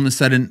now, all of a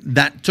sudden,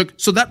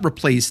 that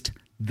replaced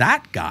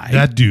that guy.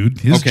 That dude,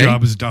 his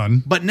job is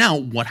done. But now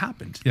what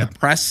happened? Yeah. The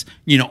press,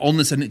 all of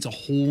a sudden it's a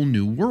whole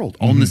new world.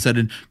 All of a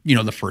sudden,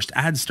 the first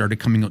ads started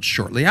coming out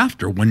shortly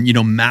after when,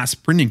 mass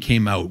printing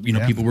came out.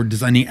 People were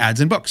designing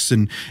ads in books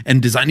and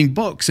designing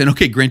books. And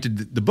okay,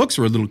 granted, the books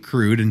were a little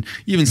crude and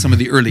even some of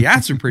the early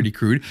ads were pretty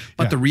crude.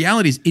 But the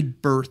reality is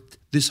it birthed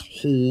this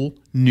whole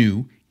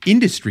new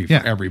industry for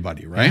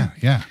everybody, right?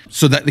 Yeah.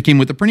 So that came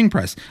with the printing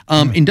press.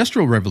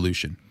 Industrial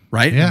Revolution.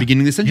 Right? Yeah.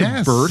 Beginning of the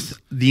century,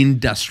 birth the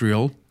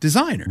industrial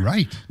designer.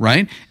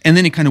 Right. And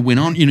then it kind of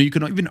went on. You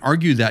could even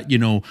argue that,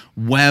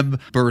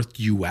 web birthed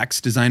UX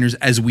designers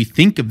as we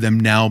think of them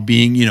now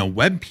being,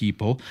 web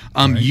people.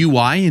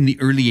 UI in the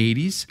early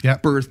 80s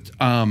birthed,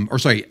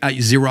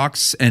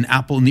 Xerox and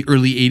Apple in the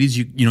early 80s,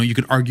 you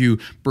could argue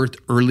birthed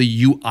early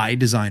UI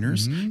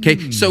designers.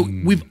 Okay. So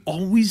we've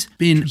always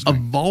been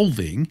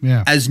evolving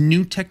as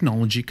new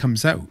technology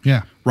comes out.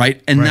 Yeah.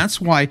 Right. And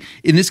that's why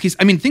in this case,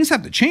 things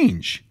have to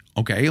change.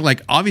 Okay,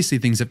 obviously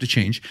things have to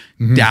change.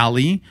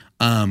 DALL-E,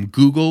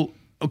 Google.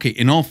 Okay,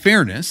 in all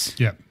fairness,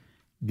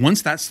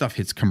 once that stuff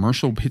hits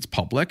commercial, hits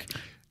public,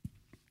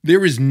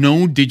 there is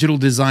no digital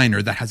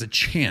designer that has a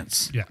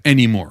chance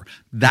anymore.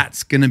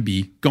 That's going to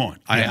be gone.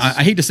 Yes.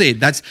 I hate to say it.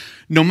 That's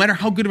no matter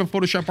how good of a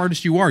Photoshop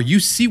artist you are, you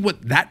see what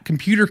that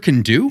computer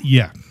can do.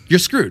 Yeah, you're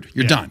screwed.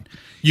 You're done.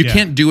 You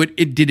can't do it.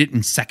 It did it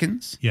in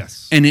seconds.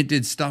 Yes, and it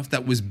did stuff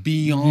that was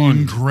beyond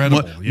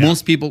incredible.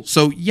 Most people.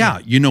 So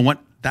you know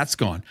what? That's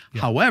gone.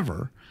 Yeah.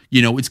 However,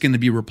 it's going to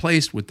be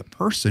replaced with the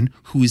person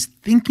who is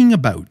thinking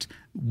about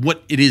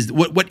what it is,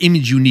 what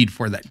image you need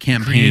for that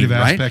campaign. Creative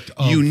right? aspect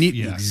of, you need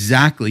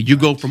exactly. You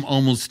go from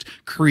almost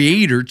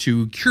creator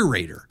to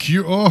curator,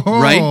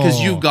 right?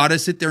 Because you got to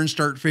sit there and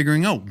start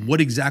figuring out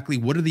what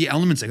are the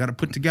elements I got to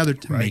put together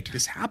to make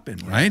this happen,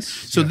 right?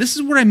 So this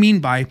is what I mean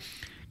by,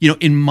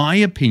 in my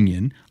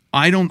opinion,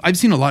 I've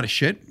seen a lot of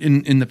shit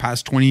in the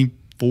past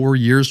 24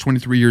 years,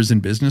 23 years in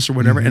business or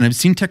whatever. And I've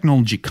seen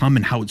technology come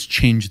and how it's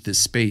changed this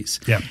space.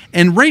 Yeah.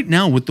 And right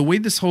now with the way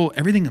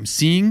everything I'm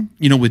seeing,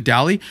 with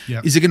DALL-E,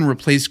 is it going to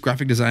replace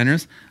graphic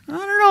designers? I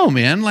don't know,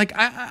 man.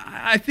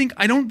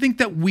 I don't think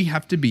that we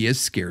have to be as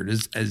scared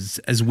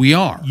as we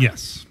are.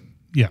 Yes.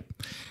 Yeah,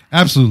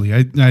 absolutely.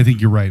 I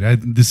think you're right.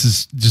 This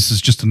is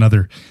just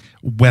another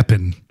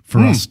weapon for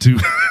us to,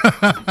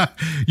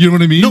 you know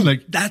what I mean? No,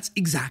 that's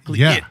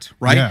exactly it,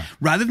 right? Yeah.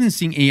 Rather than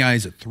seeing AI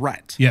as a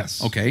threat,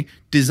 okay,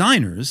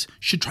 designers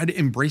should try to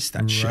embrace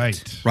that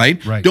shit,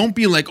 right? Don't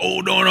be like,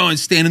 oh no, and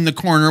stand in the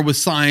corner with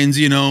signs,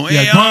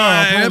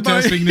 AI,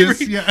 protesting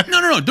this.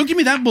 No, don't give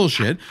me that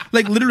bullshit.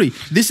 Literally,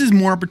 this is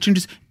more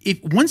opportunities.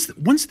 If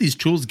once these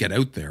tools get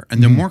out there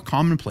and they're more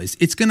commonplace,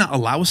 it's going to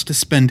allow us to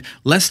spend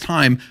less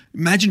time.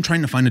 Imagine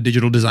trying to find a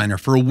digital designer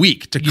for a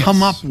week to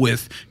come up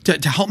with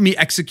to help me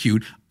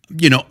execute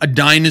a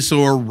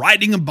dinosaur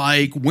riding a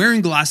bike,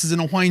 wearing glasses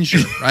and a Hawaiian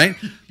shirt, right?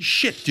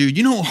 Shit, dude.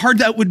 You know how hard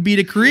that would be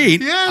to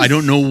create? Yes. I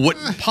don't know what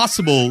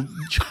possible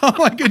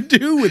job I could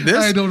do with this.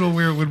 I don't know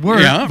where it would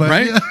work. Yeah,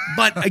 right? Yeah.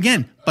 But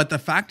again, the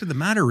fact of the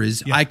matter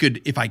is I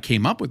could, if I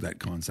came up with that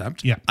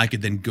concept, I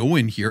could then go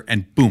in here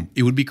and boom,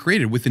 it would be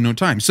created within no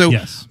time. So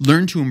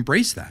learn to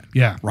embrace that.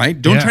 Yeah.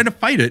 Right? Don't try to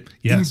fight it.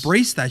 Yes.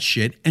 Embrace that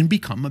shit and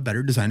become a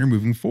better designer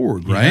moving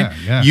forward, right?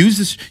 Yeah.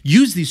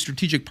 Use these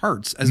strategic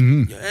parts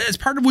as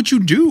part of what you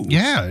do.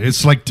 Yeah.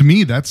 It's to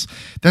me, that's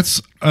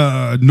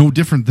no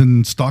different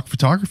than stock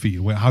photography,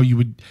 how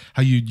you'd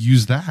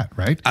use that,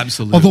 right?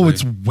 Absolutely. Although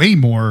it's way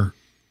more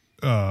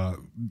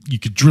you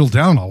could drill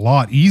down a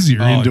lot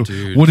easier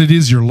into what it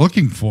is you're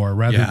looking for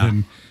rather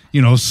than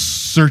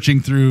searching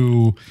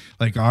through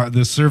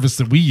the service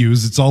that we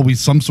use. It's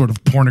always some sort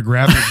of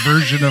pornographic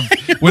version of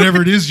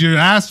whatever it is you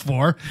asked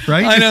for,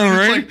 right? I know,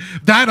 right?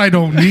 That I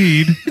don't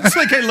need. It's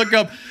I look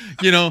up,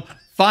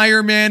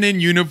 fireman in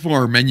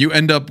uniform, and you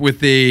end up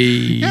with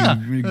a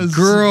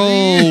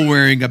girl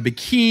wearing a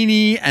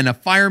bikini and a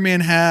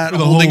fireman hat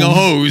holding a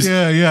hose.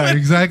 Yeah,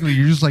 exactly.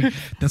 You're just like,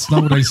 that's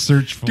not what I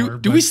searched for.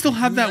 Do we still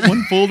have that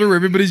one folder where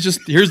everybody's just,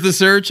 here's the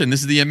search and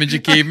this is the image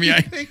it gave me?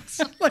 It's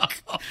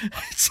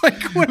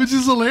like what? Which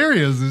is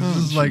hilarious. It's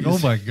just like, oh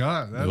my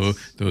God.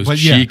 Those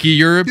cheeky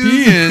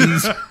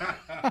Europeans.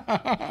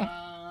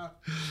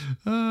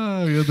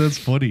 Oh, yeah, that's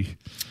funny.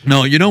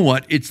 No, you know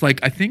what? It's like,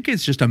 I think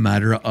it's just a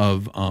matter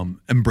of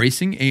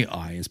embracing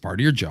AI as part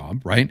of your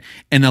job, right?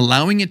 And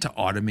allowing it to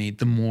automate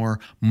the more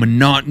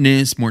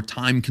monotonous, more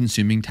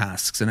time-consuming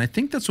tasks. And I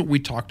think that's what we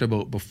talked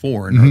about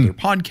before in our other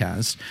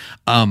podcasts,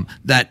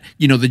 that,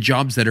 the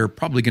jobs that are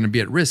probably going to be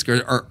at risk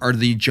are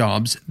the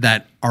jobs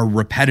that are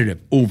repetitive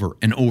over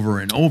and over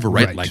and over,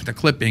 right? Like the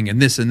clipping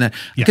and this and that.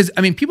 Because,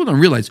 people don't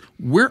realize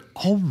we're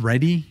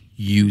already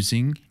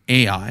using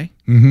AI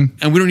and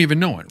we don't even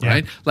know it,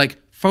 right? Like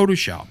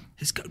Photoshop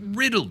has got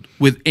riddled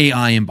with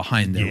AI in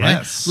behind there,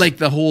 right? Like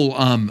the whole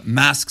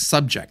mask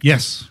subject.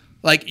 Yes.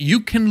 Like you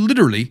can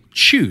literally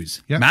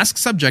choose mask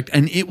subject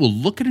and it will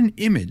look at an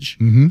image,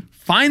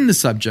 find the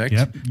subject,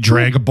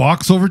 drag a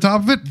box over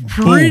top of it.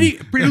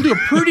 It'll do a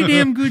pretty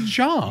damn good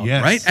job,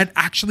 right? At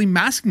actually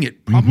masking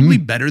it, probably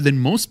better than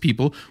most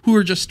people who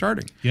are just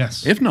starting.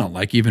 Yes. If not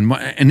like even more,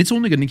 and it's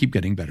only going to keep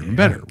getting better and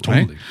better,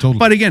 right? Totally.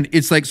 But again,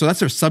 it's like, so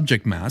that's their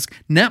subject mask.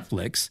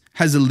 Netflix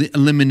has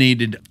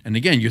eliminated, and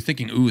again, you're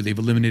thinking, ooh, they've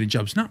eliminated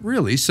jobs. Not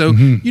really. So,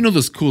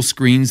 those cool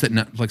screens that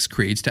Netflix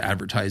creates to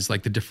advertise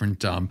like the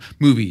different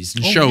movies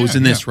and shows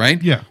and this,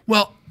 right? Yeah.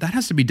 Well, that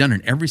has to be done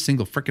in every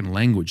single freaking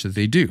language that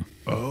they do.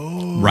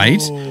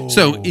 Right?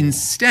 So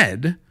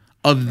instead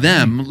of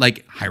them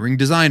like hiring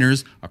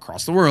designers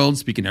across the world,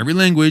 speaking every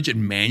language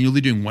and manually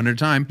doing one at a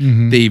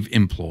time, they've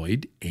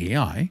employed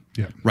AI,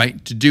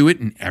 right, to do it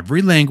in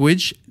every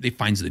language. They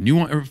finds all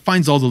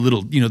the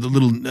little,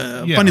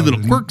 funny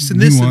little quirks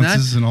and this and that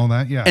and all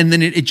that, and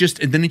then it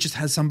just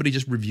has somebody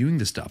just reviewing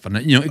the stuff, and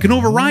it can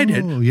override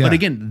it. But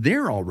again,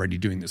 they're already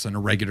doing this on a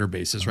regular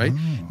basis, right?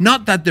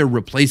 Not that they're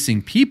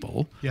replacing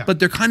people, but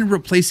they're kind of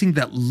replacing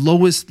that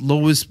lowest,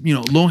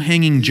 low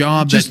hanging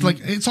job. Just like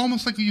it's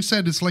almost like you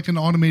said, it's like an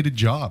automated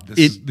job.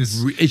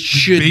 It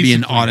should be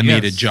an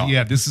automated job.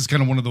 Yeah, this is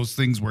kind of one of those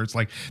things where it's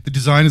like the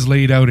design is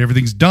laid out,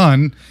 everything's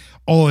done.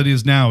 All it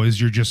is now is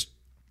you're just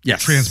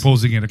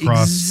transposing it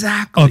across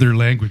other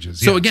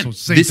languages. So again,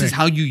 this is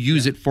how you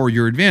use it for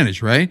your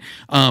advantage, right?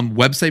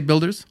 Website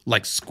builders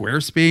like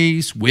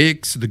Squarespace,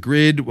 Wix, The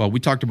Grid. Well, we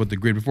talked about The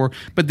Grid before,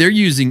 but they're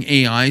using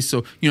AI,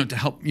 so to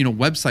help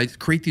websites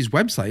create these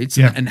websites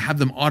and have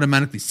them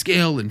automatically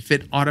scale and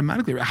fit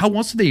automatically. How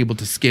else are they able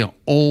to scale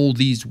all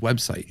these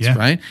websites,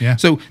 right? Yeah.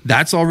 So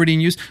that's already in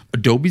use.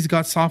 Adobe's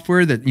got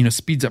software that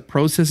speeds up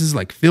processes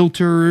like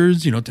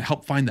filters, to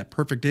help find that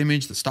perfect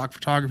image, the stock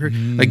photographer.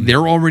 Like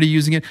they're already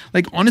using it.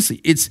 Like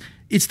honestly,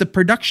 it's the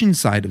production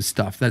side of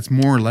stuff that's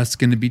more or less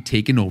going to be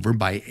taken over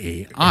by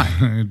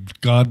AI.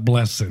 God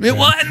bless it. Well,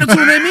 that's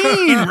what I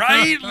mean,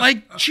 right?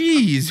 Like,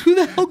 geez, who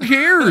the hell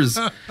cares?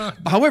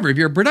 However, if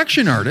you're a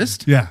production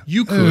artist,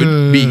 you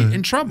could be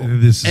in trouble.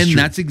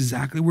 That's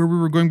exactly where we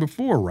were going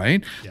before,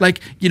 right? Yeah. Like,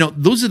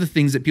 those are the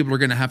things that people are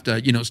going to have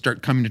to,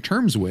 start coming to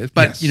terms with.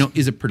 But,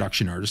 is a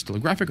production artist still a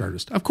graphic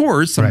artist? Of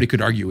course, somebody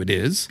could argue it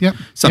is. Yep.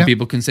 Some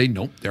people can say,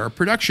 nope, they're a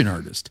production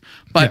artist.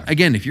 But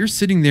again, if you're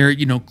sitting there,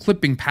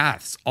 clipping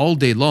paths all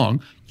day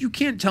long, you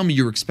can't tell me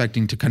you're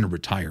expecting to kind of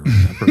retire on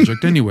that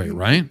project anyway,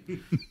 right?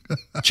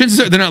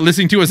 Chances are they're not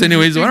listening to us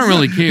anyway, so I don't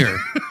really care.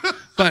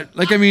 But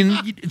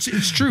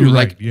it's true. You're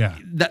like right,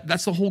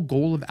 that's the whole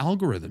goal of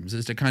algorithms,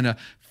 is to kind of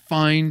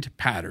find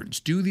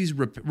patterns, do these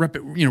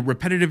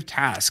repetitive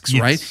tasks,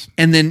 right?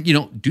 And then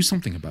do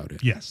something about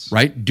it. Yes.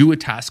 Right? Do a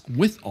task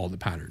with all the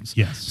patterns.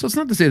 Yes. So it's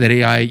not to say that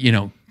AI,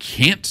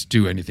 can't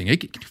do anything.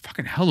 It can do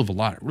fucking hell of a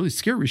lot of really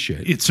scary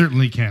shit. It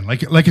certainly can.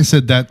 Like I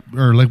said, that,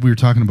 or like we were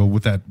talking about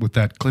with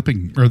that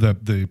clipping or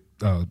the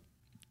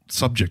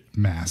subject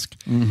mask.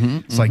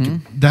 It's like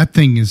that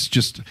thing is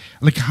just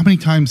like, how many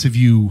times have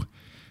you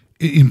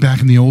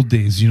back in the old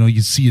days,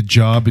 you see a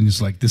job and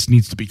it's like, this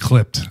needs to be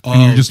clipped.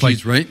 And you're just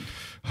like, right?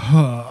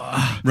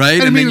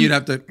 Right? And then you'd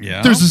have to,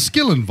 there's a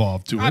skill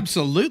involved to it.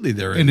 Absolutely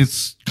there is. And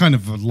it's kind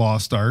of a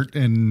lost art,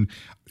 and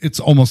it's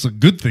almost a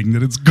good thing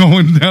that it's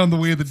going down the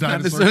way of the dinosaur.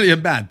 Not necessarily a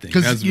bad thing.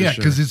 Because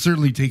it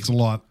certainly takes a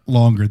lot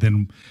longer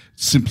than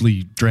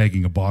simply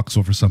dragging a box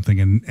over something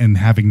and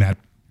having that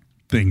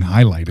thing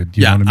highlighted.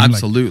 You know what I mean?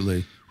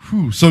 Absolutely.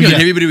 So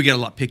everybody would get a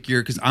lot pickier,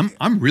 because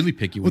I'm really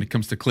picky when it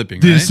comes to clipping.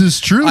 This right? is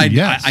true.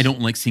 I don't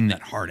like seeing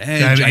that hard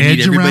edge. That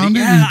edge around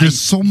it. There's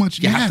so much.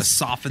 You have to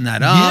soften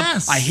that up.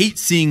 Yes. I hate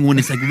seeing when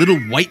it's like little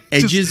white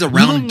edges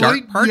around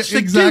dark parts. Yeah,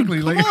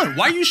 exactly. Dude, come on.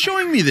 Why are you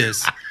showing me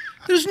this?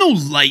 There's no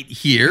light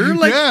here.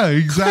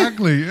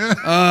 Exactly.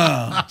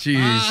 Oh,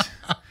 jeez.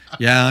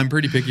 Yeah, I'm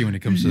pretty picky when it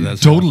comes to that.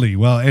 Totally.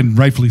 Well, and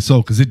rightfully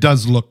so, because it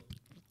does look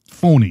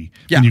phony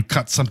when you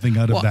cut something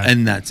out of that.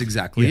 And that's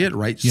exactly it,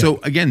 right? Yeah. So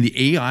again,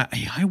 the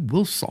AI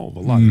will solve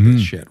a lot of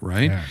this shit,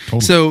 right? Yeah,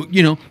 totally.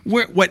 So,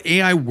 what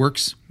AI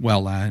works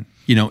well at,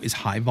 is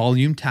high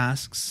volume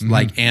tasks,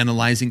 like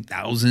analyzing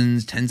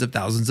thousands, tens of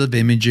thousands of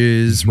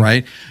images,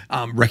 right?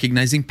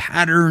 Recognizing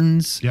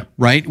patterns,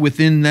 right?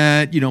 Within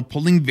that,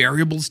 pulling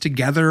variables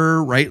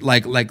together, right?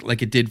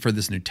 Like it did for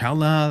this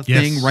Nutella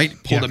thing, right?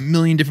 Pulled a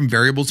million different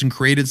variables and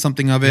created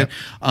something of it,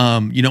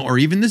 or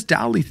even this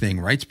DALL-E thing,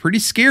 right? It's pretty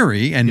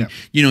scary. And,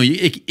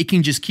 it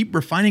can just keep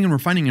refining and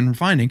refining and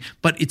refining,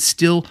 but it's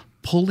still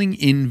pulling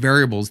in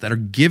variables that are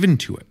given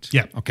to it.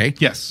 Yeah. Okay.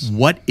 Yes.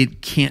 What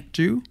it can't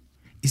do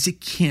is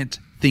it can't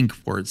think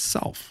for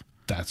itself.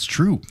 That's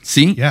true.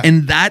 See? Yeah.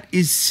 And that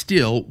is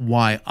still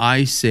why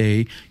I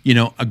say,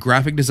 a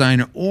graphic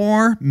designer,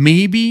 or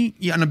maybe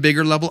on a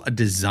bigger level, a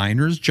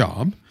designer's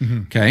job,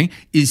 okay,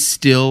 is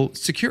still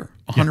secure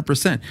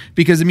 100%.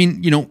 Because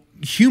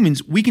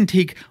humans, we can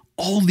take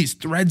all these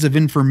threads of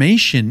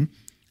information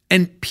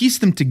and piece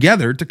them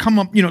together to come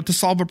up, to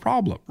solve a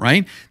problem,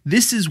 right?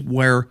 This is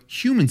where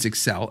humans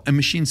excel and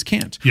machines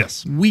can't.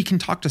 Yes. We can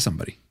talk to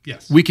somebody.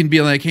 Yes. We can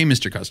be like, hey,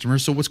 Mr. Customer,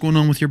 so what's going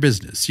on with your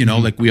business?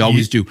 Like we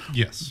always do.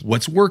 Yes.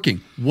 What's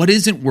working? What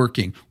isn't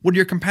working? What are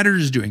your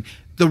competitors doing?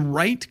 The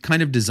right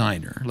kind of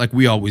designer, like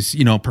we always,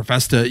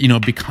 profess to,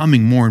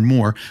 becoming more and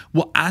more,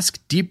 will ask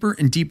deeper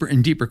and deeper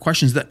and deeper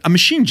questions that a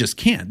machine just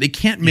can't. They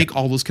can't make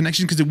all those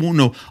connections because it won't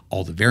know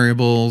all the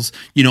variables,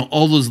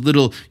 all those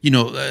little,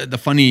 the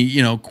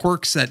funny,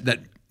 quirks that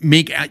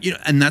make,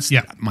 and that's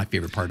my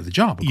favorite part of the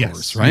job, of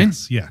course, right?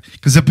 Yes, yeah.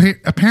 Because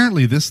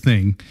apparently this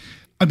thing,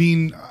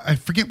 I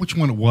forget which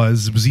one it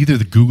was. It was either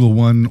the Google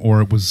one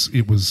or it was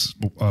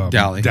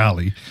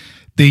DALL-E.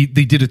 They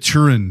did a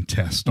Turing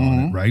test on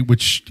it, right?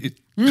 Which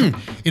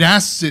it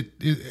asks it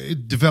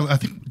develop. I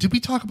think, did we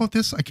talk about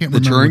this? I can't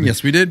remember. The Turing,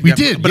 yes, we did. We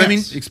did, but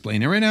yes.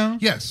 Explain it right now.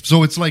 Yes.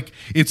 So it's like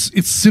it's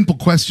simple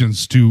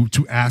questions to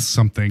ask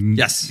something.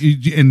 Yes.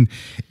 And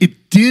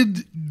it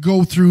did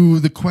go through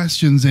the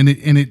questions, and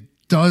it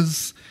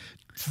does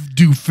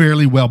do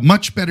fairly well,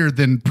 much better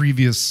than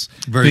previous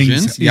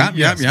versions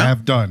things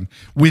have done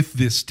with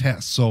this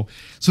test. So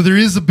there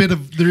is a bit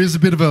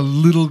of a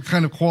little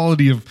kind of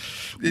quality of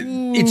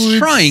it's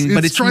trying,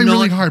 but it's trying not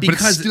really hard, but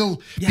it's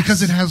still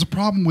because it has a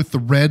problem with the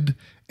red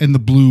and the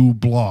blue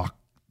block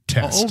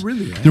test. Oh,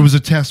 really? There was a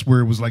test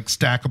where it was like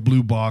stack a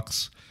blue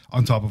box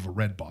on top of a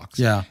red box.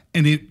 Yeah.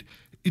 And it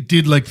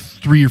did like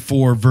 3 or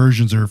 4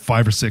 versions or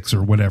 5 or 6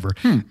 or whatever.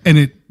 And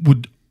it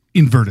would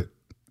invert it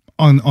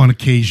on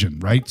occasion,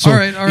 right? So all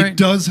right. It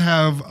does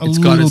have a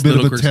little bit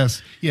of a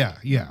test. Yeah.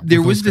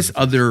 There was this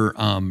other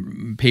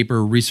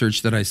paper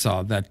research that I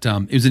saw that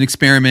it was an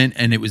experiment,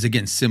 and it was,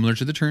 again, similar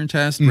to the Turing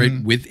test,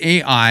 right, with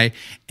AI,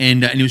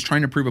 and it was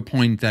trying to prove a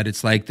point that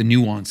it's like the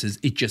nuances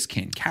it just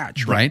can't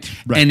catch, right?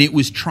 And it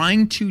was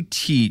trying to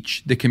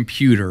teach the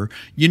computer,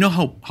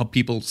 how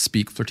people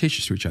speak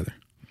flirtatious to each other.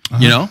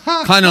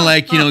 Kind of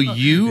like, you're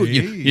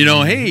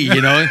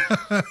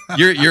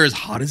as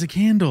hot as a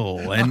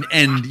candle, and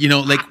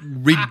like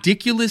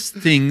ridiculous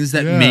things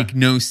that make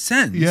no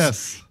sense.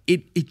 Yes.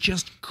 It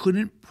just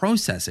couldn't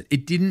process it.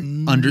 It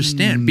didn't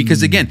understand,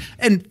 because, again,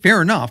 and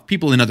fair enough,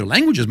 people in other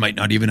languages might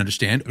not even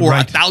understand, or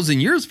 1,000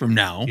 years from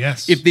now,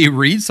 if they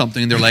read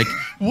something and they're like,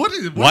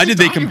 why did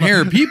they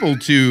compare people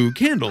to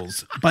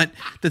candles? But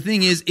the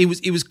thing is,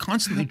 it was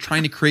constantly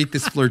trying to create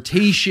this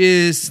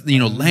flirtatious,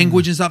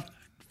 language and stuff.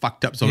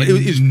 Fucked up. So it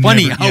was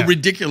funny how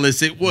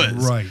ridiculous it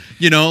was. Right.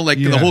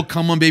 The whole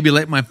 "come on, baby,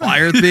 light my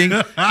fire" thing.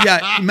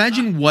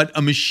 Imagine what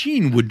a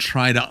machine would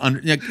try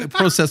to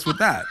process with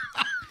that.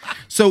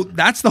 So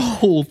that's the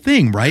whole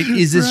thing, right?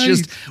 Is it's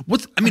just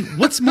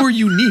what's more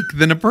unique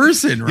than a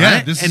person, right?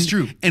 Yeah, this is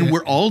true. And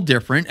we're all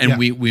different, and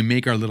we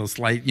make our little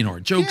slight, our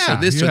jokes or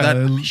this or that.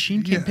 A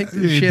machine can't pick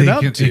this shit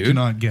up, dude. They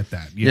cannot get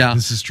that. Yeah,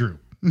 this is true.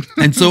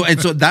 and so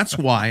that's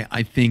why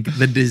I think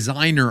the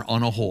designer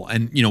on a whole,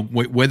 and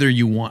whether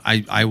you want,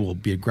 I will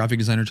be a graphic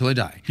designer till I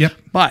die. Yep.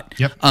 But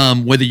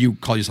whether you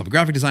call yourself a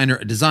graphic designer,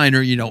 a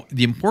designer,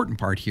 the important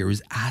part here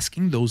is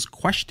asking those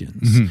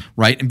questions,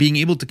 right, and being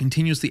able to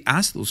continuously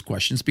ask those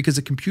questions, because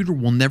a computer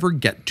will never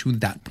get to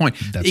that point.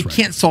 It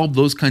can't solve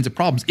those kinds of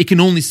problems. It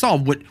can only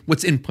solve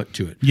what's input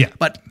to it. Yeah.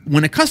 But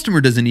when a customer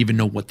doesn't even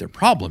know what their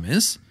problem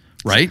is,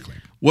 right? Exactly.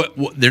 What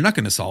they're not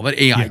going to solve it.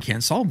 AI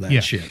can't solve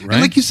that shit, right?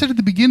 And like you said at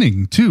the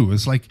beginning too,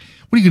 it's like,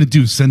 what are you going to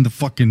do? Send the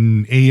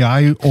fucking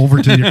AI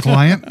over to your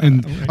client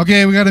and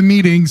okay, we got a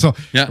meeting. So,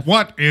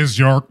 what is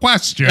your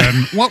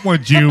question? What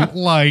would you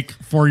like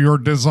for your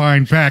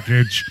design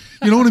package?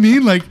 You know what I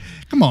mean? Like,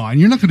 come on,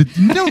 you're not going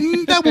to. No,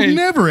 that will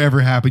never ever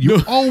happen.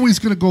 You're always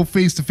going to go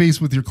face to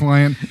face with your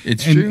client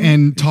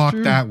and talk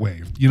that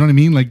way. You know what I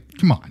mean? Like,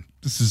 come on,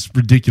 this is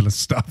ridiculous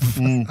stuff.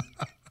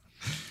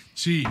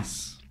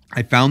 Jeez.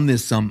 I found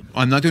this. I'm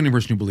not the only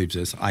person who believes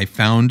this. I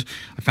found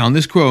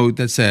this quote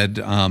that said,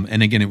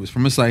 and again, it was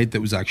from a site that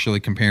was actually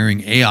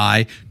comparing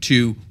AI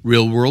to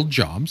real world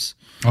jobs.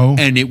 Oh,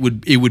 and it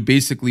would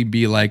basically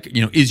be like,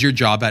 is your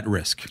job at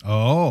risk?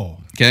 Oh,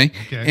 okay.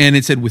 And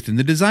it said, within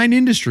the design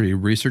industry,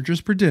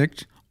 researchers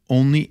predict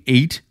only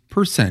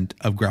 8%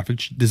 of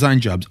graphic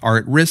design jobs are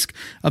at risk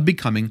of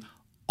becoming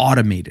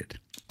automated.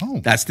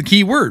 Oh. That's the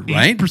key word,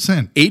 right?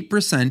 8%.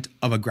 8%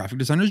 of a graphic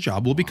designer's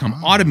job will become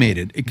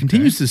automated. It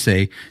continues to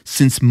say,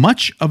 since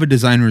much of a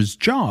designer's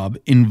job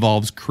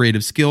involves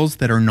creative skills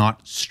that are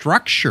not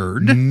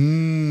structured,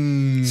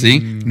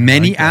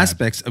 many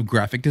aspects of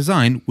graphic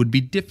design would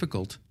be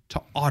difficult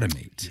to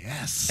automate.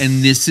 Yes.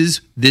 And this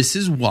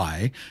is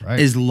why,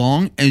 as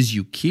long as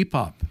you keep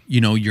up,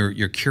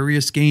 your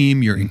curious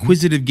game, your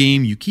inquisitive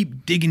game, you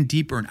keep digging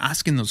deeper and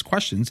asking those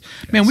questions,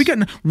 man,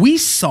 we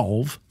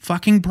solve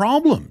fucking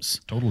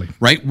problems. Totally.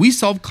 Right? We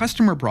solve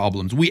customer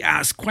problems. We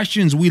ask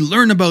questions, we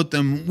learn about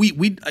them.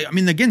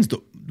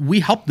 We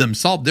help them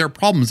solve their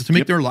problems to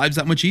make their lives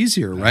that much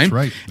easier, right? That's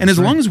right. And as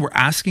long as we're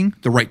asking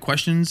the right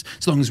questions,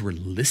 as long as we're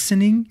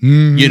listening,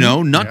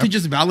 not to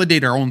just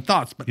validate our own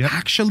thoughts, but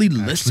actually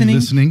listening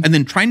and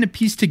then trying to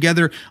piece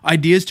together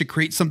ideas to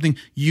create something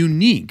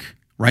unique,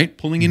 right?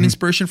 Pulling in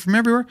inspiration from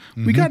everywhere.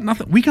 We got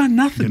nothing. We got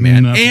nothing,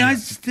 man. I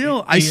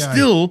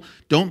still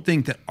don't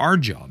think that our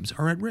jobs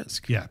are at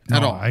risk. Yeah.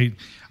 At all. I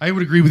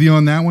would agree with you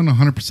on that one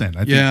 100%.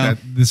 I think that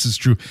this is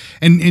true.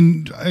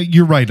 And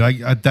you're right.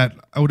 I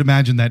would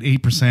imagine that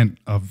 8%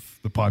 of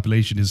the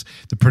population is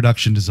the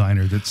production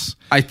designer that's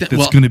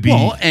going to be.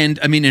 Well, and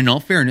I mean, in all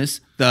fairness,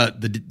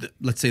 the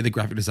let's say the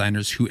graphic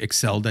designers who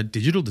excelled at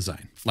digital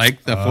design,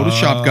 like the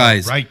Photoshop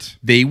guys,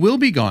 they will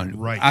be gone.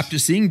 Right. After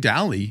seeing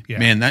DALL-E,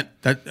 man, that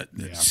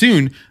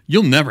soon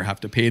you'll never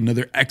have to pay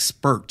another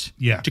expert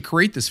to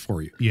create this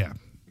for you. Yeah.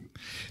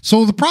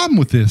 So the problem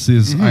with this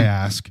is, I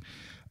ask,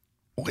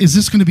 is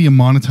this going to be a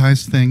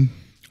monetized thing?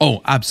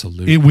 Oh,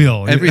 absolutely. It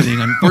will.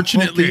 Everything,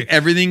 unfortunately,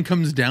 everything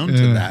comes down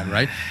to that,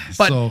 right?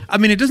 But, I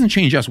mean, it doesn't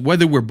change us,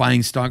 whether we're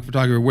buying stock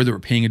photography, whether we're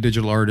paying a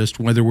digital artist,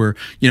 whether we're,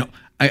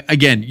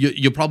 again,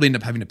 you'll probably end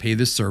up having to pay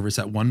this service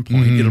at one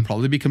point. It'll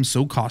probably become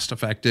so cost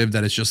effective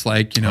that it's just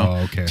like,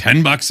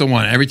 $10 a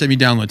one. Every time you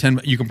download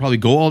 10, you can probably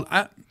go all,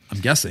 I'm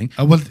guessing.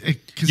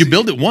 You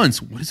build it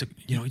once. What is it?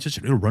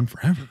 It'll run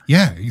forever.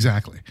 Yeah,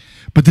 exactly.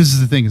 But this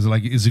is the thing: is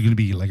it going to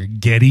be like a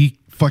Getty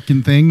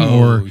fucking thing,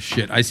 or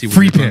shit? I see where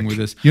free you're pick going with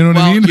this. You know what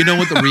I mean? You know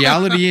what the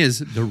reality is?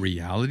 The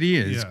reality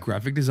is,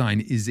 graphic design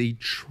is a $1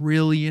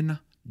 trillion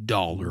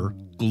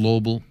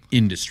global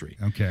industry.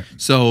 Okay,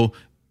 so.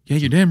 Yeah,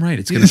 you're damn right.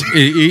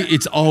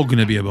 It's all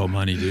gonna be about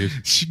money, dude.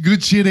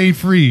 Good shit ain't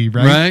free,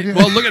 right? Right.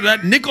 Well, look at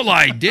that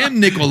Nikolai, damn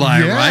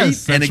Nikolai, right?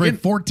 That's and again,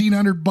 right.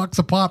 $1,400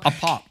 a pop. A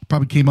pop.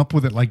 Probably came up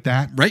with it like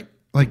that, right?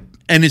 Like,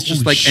 and it's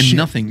just like shit. And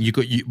nothing.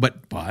 But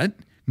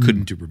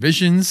couldn't do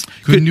revisions.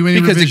 Couldn't do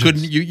any because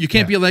revisions. It couldn't. You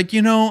can't be like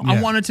I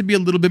want it to be a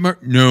little bit more.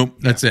 No,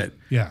 that's it.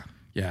 Yeah.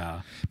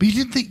 Yeah. But you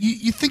didn't think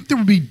you think there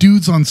would be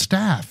dudes on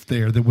staff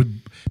there that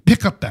would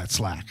pick up that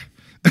slack.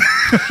 You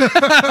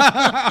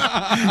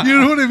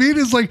know what I mean?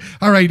 It's like,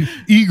 all right,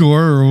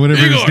 Igor or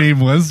whatever his name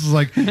was, it's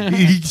like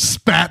he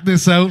spat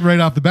this out right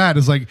off the bat.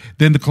 It's like,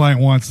 then the client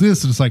wants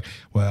this, and it's like,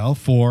 well,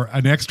 for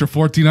an extra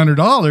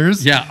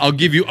 $1,400, I'll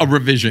give you a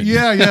revision.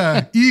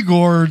 Yeah.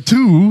 Igor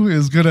too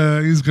he's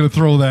gonna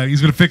throw that.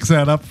 He's gonna fix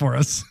that up for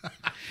us.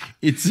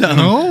 It's I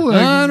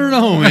don't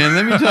know, man.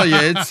 Let me tell you,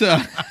 it's.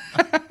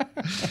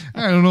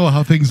 I don't know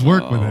how things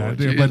work with that,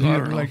 but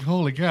you're like,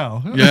 holy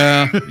cow.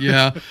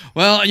 Yeah.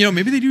 Well,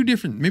 maybe they do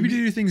different. Maybe they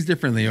do things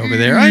differently over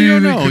there. I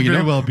don't know.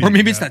 Well be, or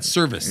maybe it's that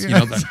service.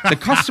 The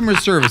customer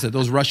service that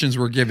those Russians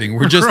were giving.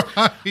 We're just.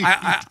 Right.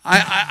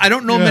 I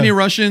don't know many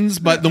Russians,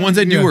 but the ones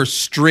I do are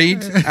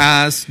straight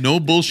ass, no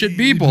bullshit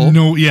people.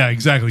 No, yeah,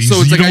 exactly.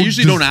 So it's like I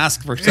usually don't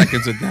ask for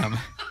seconds with them.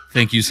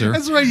 Thank you, sir.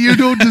 That's right. You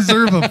don't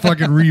deserve a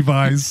fucking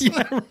revise.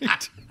 Yeah,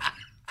 right.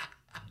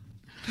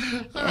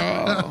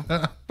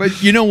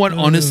 But you know what?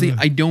 Honestly,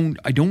 I don't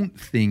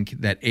think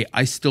that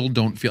I still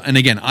don't feel. And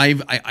again, I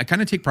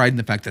kind of take pride in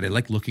the fact that I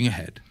like looking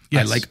ahead.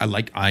 Yes.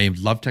 I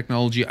love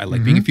technology. I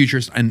like being a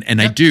futurist,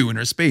 and I do in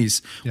our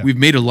space. Yeah. We've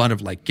made a lot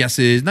of like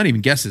guesses, not even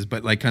guesses,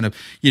 but like kind of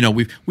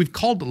we've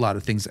called a lot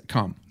of things that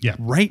come. Yeah.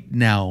 Right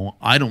now,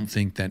 I don't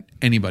think that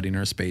anybody in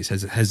our space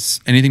has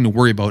anything to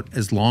worry about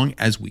as long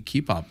as we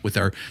keep up with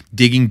our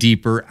digging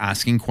deeper,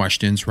 asking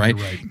questions. Right.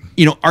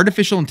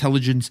 Artificial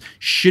intelligence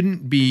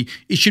shouldn't be.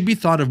 It should be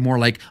thought of more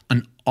like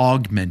an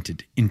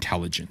augmented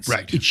intelligence.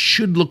 Right. It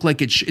should look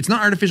like it's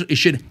not artificial. It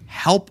should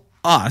help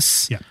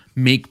us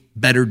make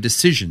better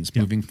decisions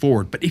moving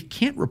forward, but it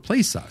can't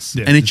replace us.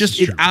 And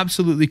it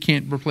absolutely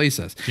can't replace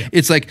us. Yeah.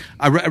 It's like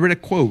I read a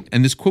quote,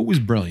 and this quote was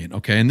brilliant.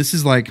 Okay. And this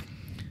is like,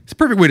 it's a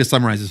perfect way to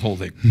summarize this whole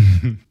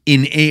thing.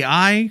 In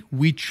AI,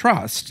 we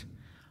trust,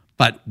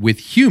 but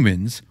with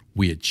humans,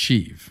 we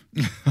achieve.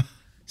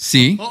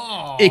 See,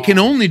 it can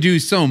only do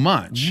so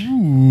much,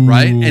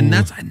 right? And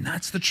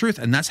that's the truth,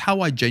 and that's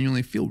how I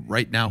genuinely feel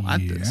right now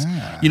at this.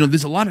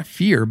 There's a lot of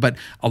fear, but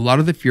a lot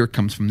of the fear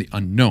comes from the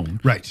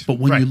unknown, right? But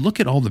when you look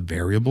at all the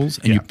variables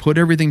and you put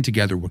everything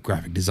together, what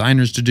graphic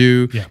designers to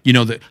do,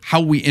 how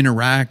we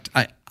interact.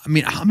 I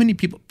mean, how many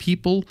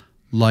people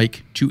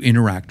like to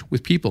interact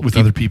with people. With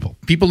other people.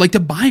 People like to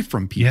buy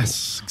from people.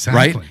 Yes,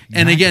 exactly. Right?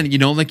 And again,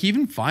 like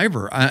even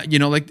Fiverr,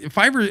 like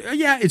Fiverr,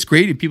 it's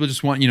great if people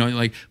just want,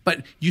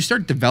 but you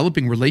start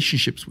developing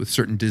relationships with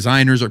certain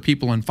designers or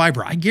people on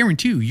Fiverr, I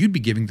guarantee you'd be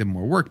giving them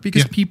more work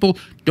because people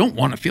don't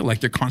want to feel like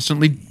they're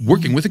constantly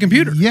working with a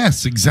computer.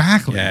 Yes,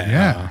 exactly.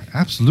 Yeah,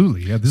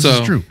 absolutely. Yeah, this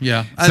is true.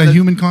 Yeah. It's that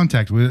human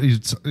contact.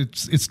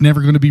 It's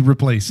never going to be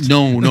replaced.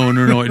 No.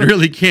 It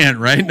really can't,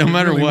 right? No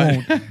matter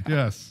what. Won't.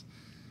 Yes.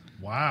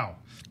 Wow.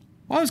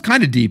 Well, it was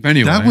kind of deep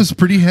anyway. That was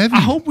pretty heavy.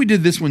 I hope we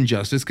did this one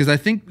justice because I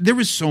think there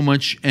was so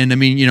much. And I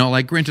mean,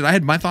 like granted, I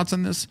had my thoughts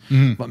on this,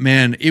 but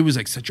man, it was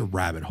like such a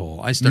rabbit hole.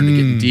 I started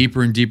getting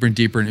deeper and deeper and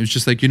deeper. And it was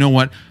just like, you know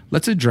what?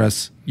 Let's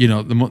address,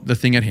 the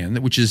thing at hand,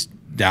 which is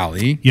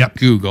DALL-E,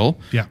 Google,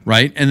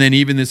 right? And then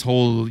even this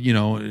whole,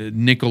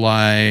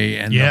 Nikolai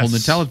and the whole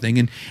Nutella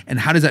thing. And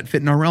how does that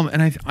fit in our realm?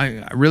 And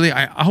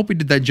I hope we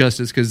did that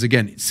justice because,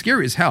 again, it's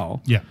scary as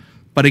hell. Yeah.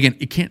 But again,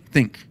 it can't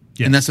think.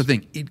 Yes. And that's the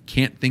thing. It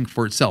can't think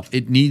for itself.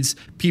 It needs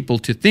people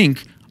to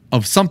think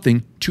of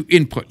something to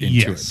input into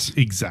it. Yes,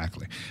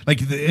 exactly.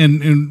 Like,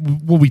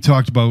 and what we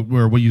talked about,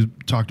 or what you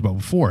talked about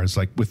before, is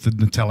like with the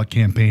Nutella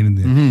campaign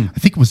and I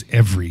think it was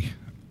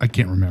I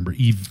can't remember.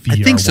 EVR.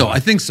 I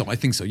think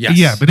so. Yes.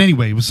 Yeah, but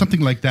anyway, it was something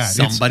like that.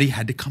 Somebody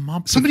had to come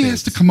up. Somebody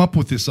has to come up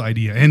with this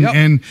idea,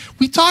 and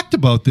we talked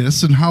about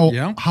this and how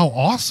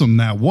awesome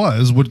that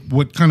was.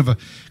 What kind of a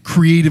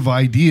creative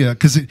idea?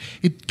 Because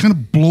it kind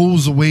of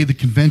blows away the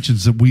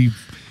conventions that we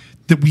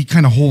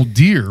kind of hold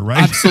dear,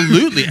 right?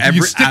 Absolutely.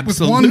 You stick with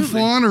one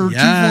font or two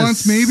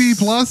fonts, maybe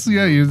plus.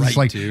 Yeah, you're just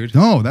like, dude.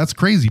 No, that's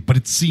crazy. But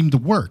it seemed to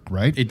work,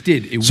 right? It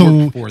did. It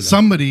worked for them.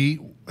 Somebody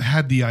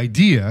had the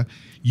idea.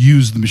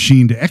 Use the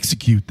machine to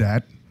execute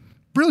that.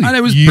 Brilliant. And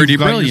it was pretty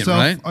brilliant,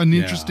 right? An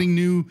interesting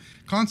new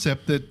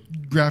concept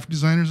that graphic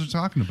designers are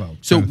talking about.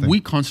 So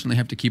we constantly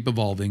have to keep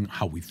evolving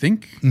how we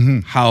think,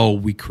 how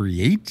we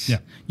create. Yeah.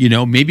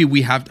 Maybe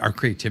our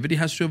creativity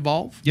has to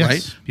evolve,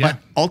 right? Yeah.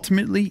 But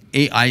ultimately,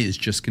 AI is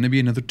just going to be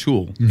another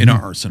tool in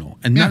our arsenal.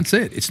 And that's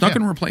it. It's not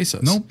going to replace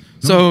us. Nope.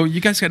 So you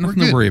guys got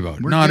nothing to worry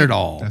about. Not at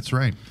all. That's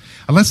right.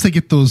 Unless they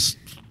get those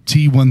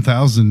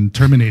T-1000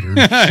 Terminator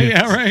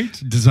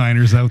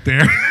designers out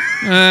there.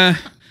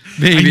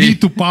 Maybe. I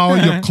need to power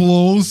your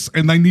clothes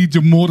and I need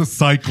your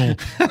motorcycle.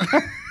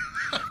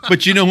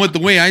 But you know what? The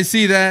way I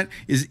see that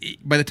is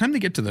by the time they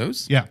get to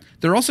those,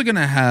 they're also going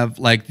to have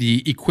like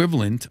the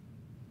equivalent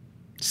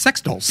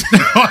sex dolls.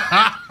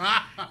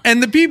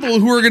 And the people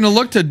who are going to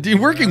look to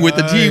working with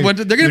the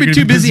T-1000, they're going to be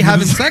too busy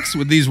having sex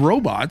with these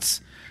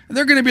robots. And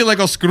they're going to be like,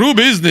 oh, screw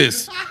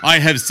business. I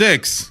have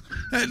sex.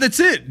 That's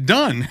it.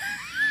 Done.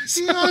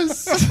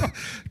 Yes.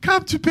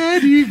 Come to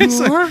bed,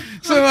 Igor.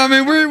 So I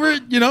mean, we're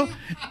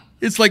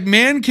it's like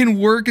man can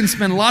work and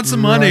spend lots of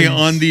money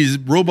on these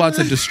robots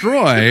that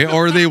destroy,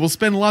 or they will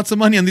spend lots of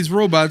money on these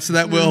robots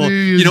that will,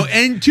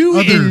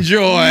 enjoy.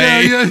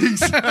 Yeah,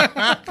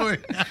 exactly.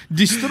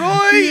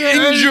 Destroy,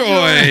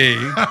 enjoy.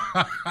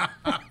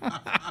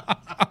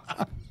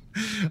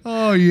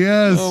 Oh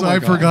yes, I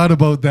forgot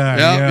about that.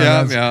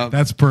 Yeah,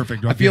 that's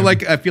perfect. Okay.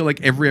 I feel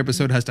like every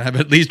episode has to have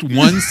at least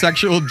one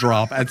sexual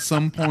drop at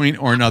some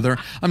point or another.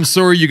 I'm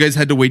sorry you guys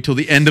had to wait till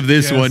the end of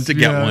this one to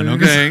get one.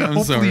 Okay,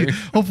 I'm sorry.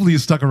 Hopefully you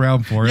stuck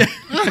around for it.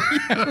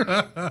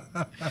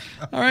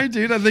 All right,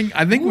 dude. I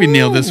think we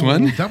nailed this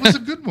one. That was a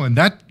good one.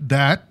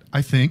 That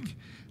I think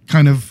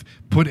kind of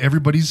put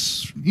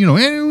everybody's. I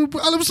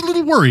was a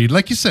little worried,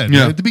 like you said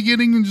at the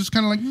beginning, and just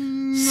kind of like.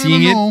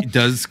 Seeing it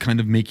does kind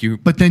of make you.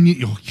 But then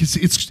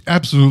it's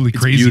absolutely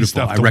crazy beautiful.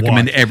 stuff. I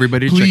recommend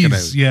everybody to check it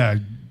out. Yeah,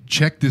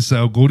 check this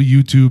out. Go to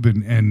YouTube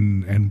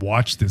and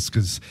watch this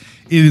because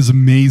it is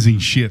amazing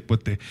shit.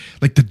 But the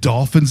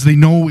dolphins, they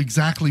know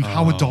exactly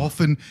how a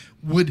dolphin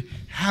would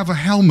have a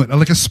helmet,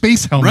 like a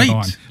space helmet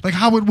on, like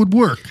how it would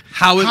work,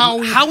 how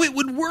it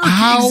would work,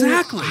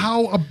 exactly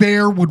how a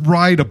bear would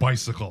ride a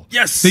bicycle.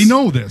 Yes, they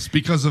know this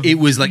because of it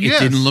was like it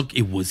didn't look,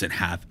 it wasn't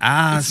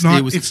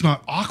half-assed. It's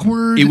not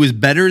awkward. It was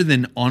better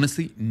than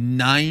honestly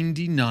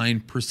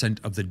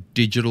 99% of the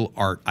digital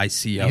art I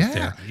see out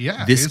there.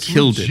 Yeah, this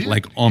killed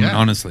legit.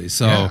 Honestly.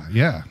 So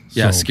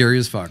scary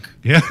as fuck.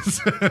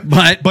 Yes,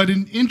 but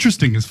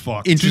interesting as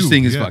fuck.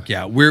 Interesting as fuck.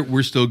 Yeah,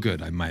 we're still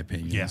good in my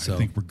opinion. Yeah, so. I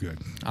think we're good.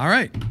 All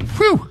right.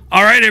 Whew.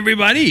 All right,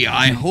 everybody.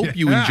 I hope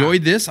you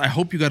enjoyed this. I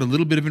hope you got a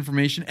little bit of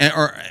information,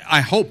 or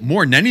I hope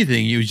more than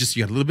anything, you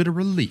got a little bit of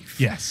relief.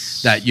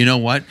 Yes. That you know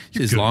what,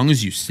 as long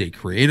as you stay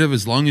creative,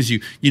 as long as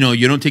you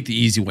don't take the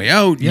easy way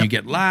out, and you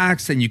get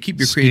lax, and you keep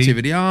your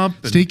creativity up.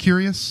 Stay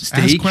curious.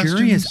 Ask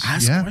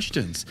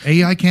questions.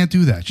 AI can't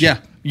do that shit. Yeah.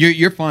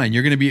 You're fine.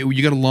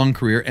 You got a long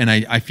career, and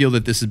I feel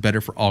that this is better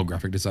for all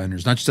graphic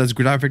designers, not just as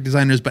graphic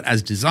designers, but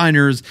as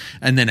designers.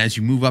 And then as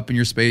you move up in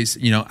your space,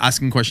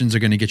 asking questions are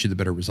going to get you the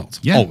better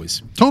results. Yeah,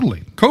 always.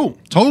 Totally. Cool.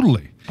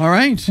 Totally. All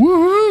right.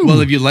 Woohoo. Well,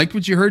 if you liked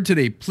what you heard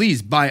today,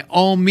 please, by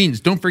all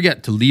means, don't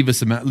forget to leave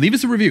us a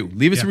review.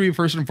 Leave us a review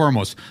first and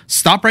foremost.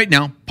 Stop right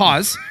now.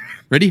 Pause.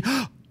 Ready?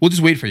 We'll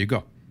just wait for you.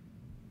 Go.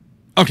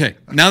 Okay.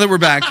 Now that we're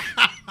back.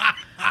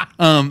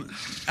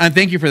 And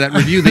thank you for that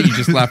review that you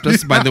just left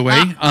us, by the way.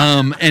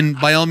 And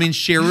by all means,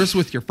 share us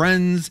with your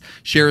friends,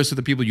 share us with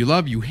the people you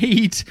love, you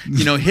hate.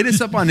 Hit us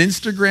up on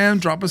Instagram,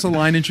 drop us a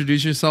line,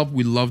 introduce yourself.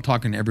 We love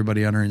talking to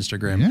everybody on our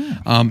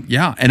Instagram.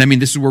 And I mean,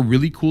 this is where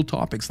really cool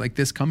topics like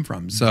this come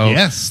from. So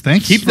yes,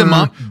 thanks. Keep them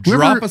up.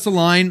 Drop us a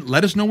line.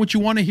 Let us know what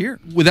you want to hear.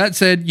 With that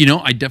said,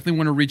 I definitely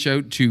want to reach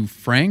out to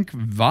Frank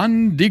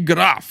Van de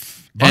Graaf.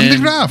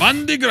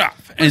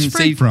 And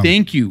say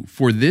thank you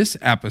for this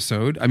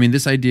episode. I mean,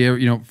 this idea,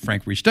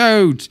 Frank reached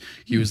out.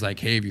 He was like,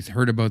 hey, have you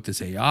heard about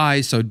this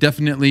AI? So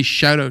definitely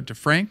shout out to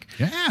Frank.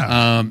 Yeah.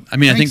 I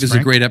think this is a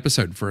great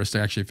episode for us to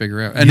actually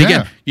figure out. And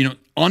again,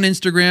 on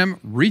Instagram,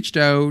 reached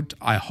out.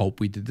 I hope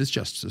we did this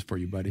justice for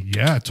you, buddy.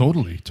 Yeah,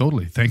 totally.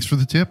 Thanks for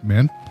the tip,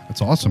 man.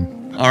 That's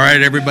awesome. All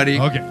right, everybody.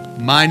 Okay.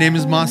 My name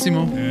is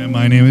Massimo. And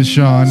my name is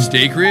Sean.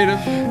 Stay creative.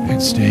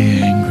 And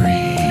stay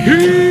angry.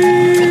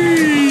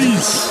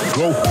 Peace.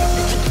 Go.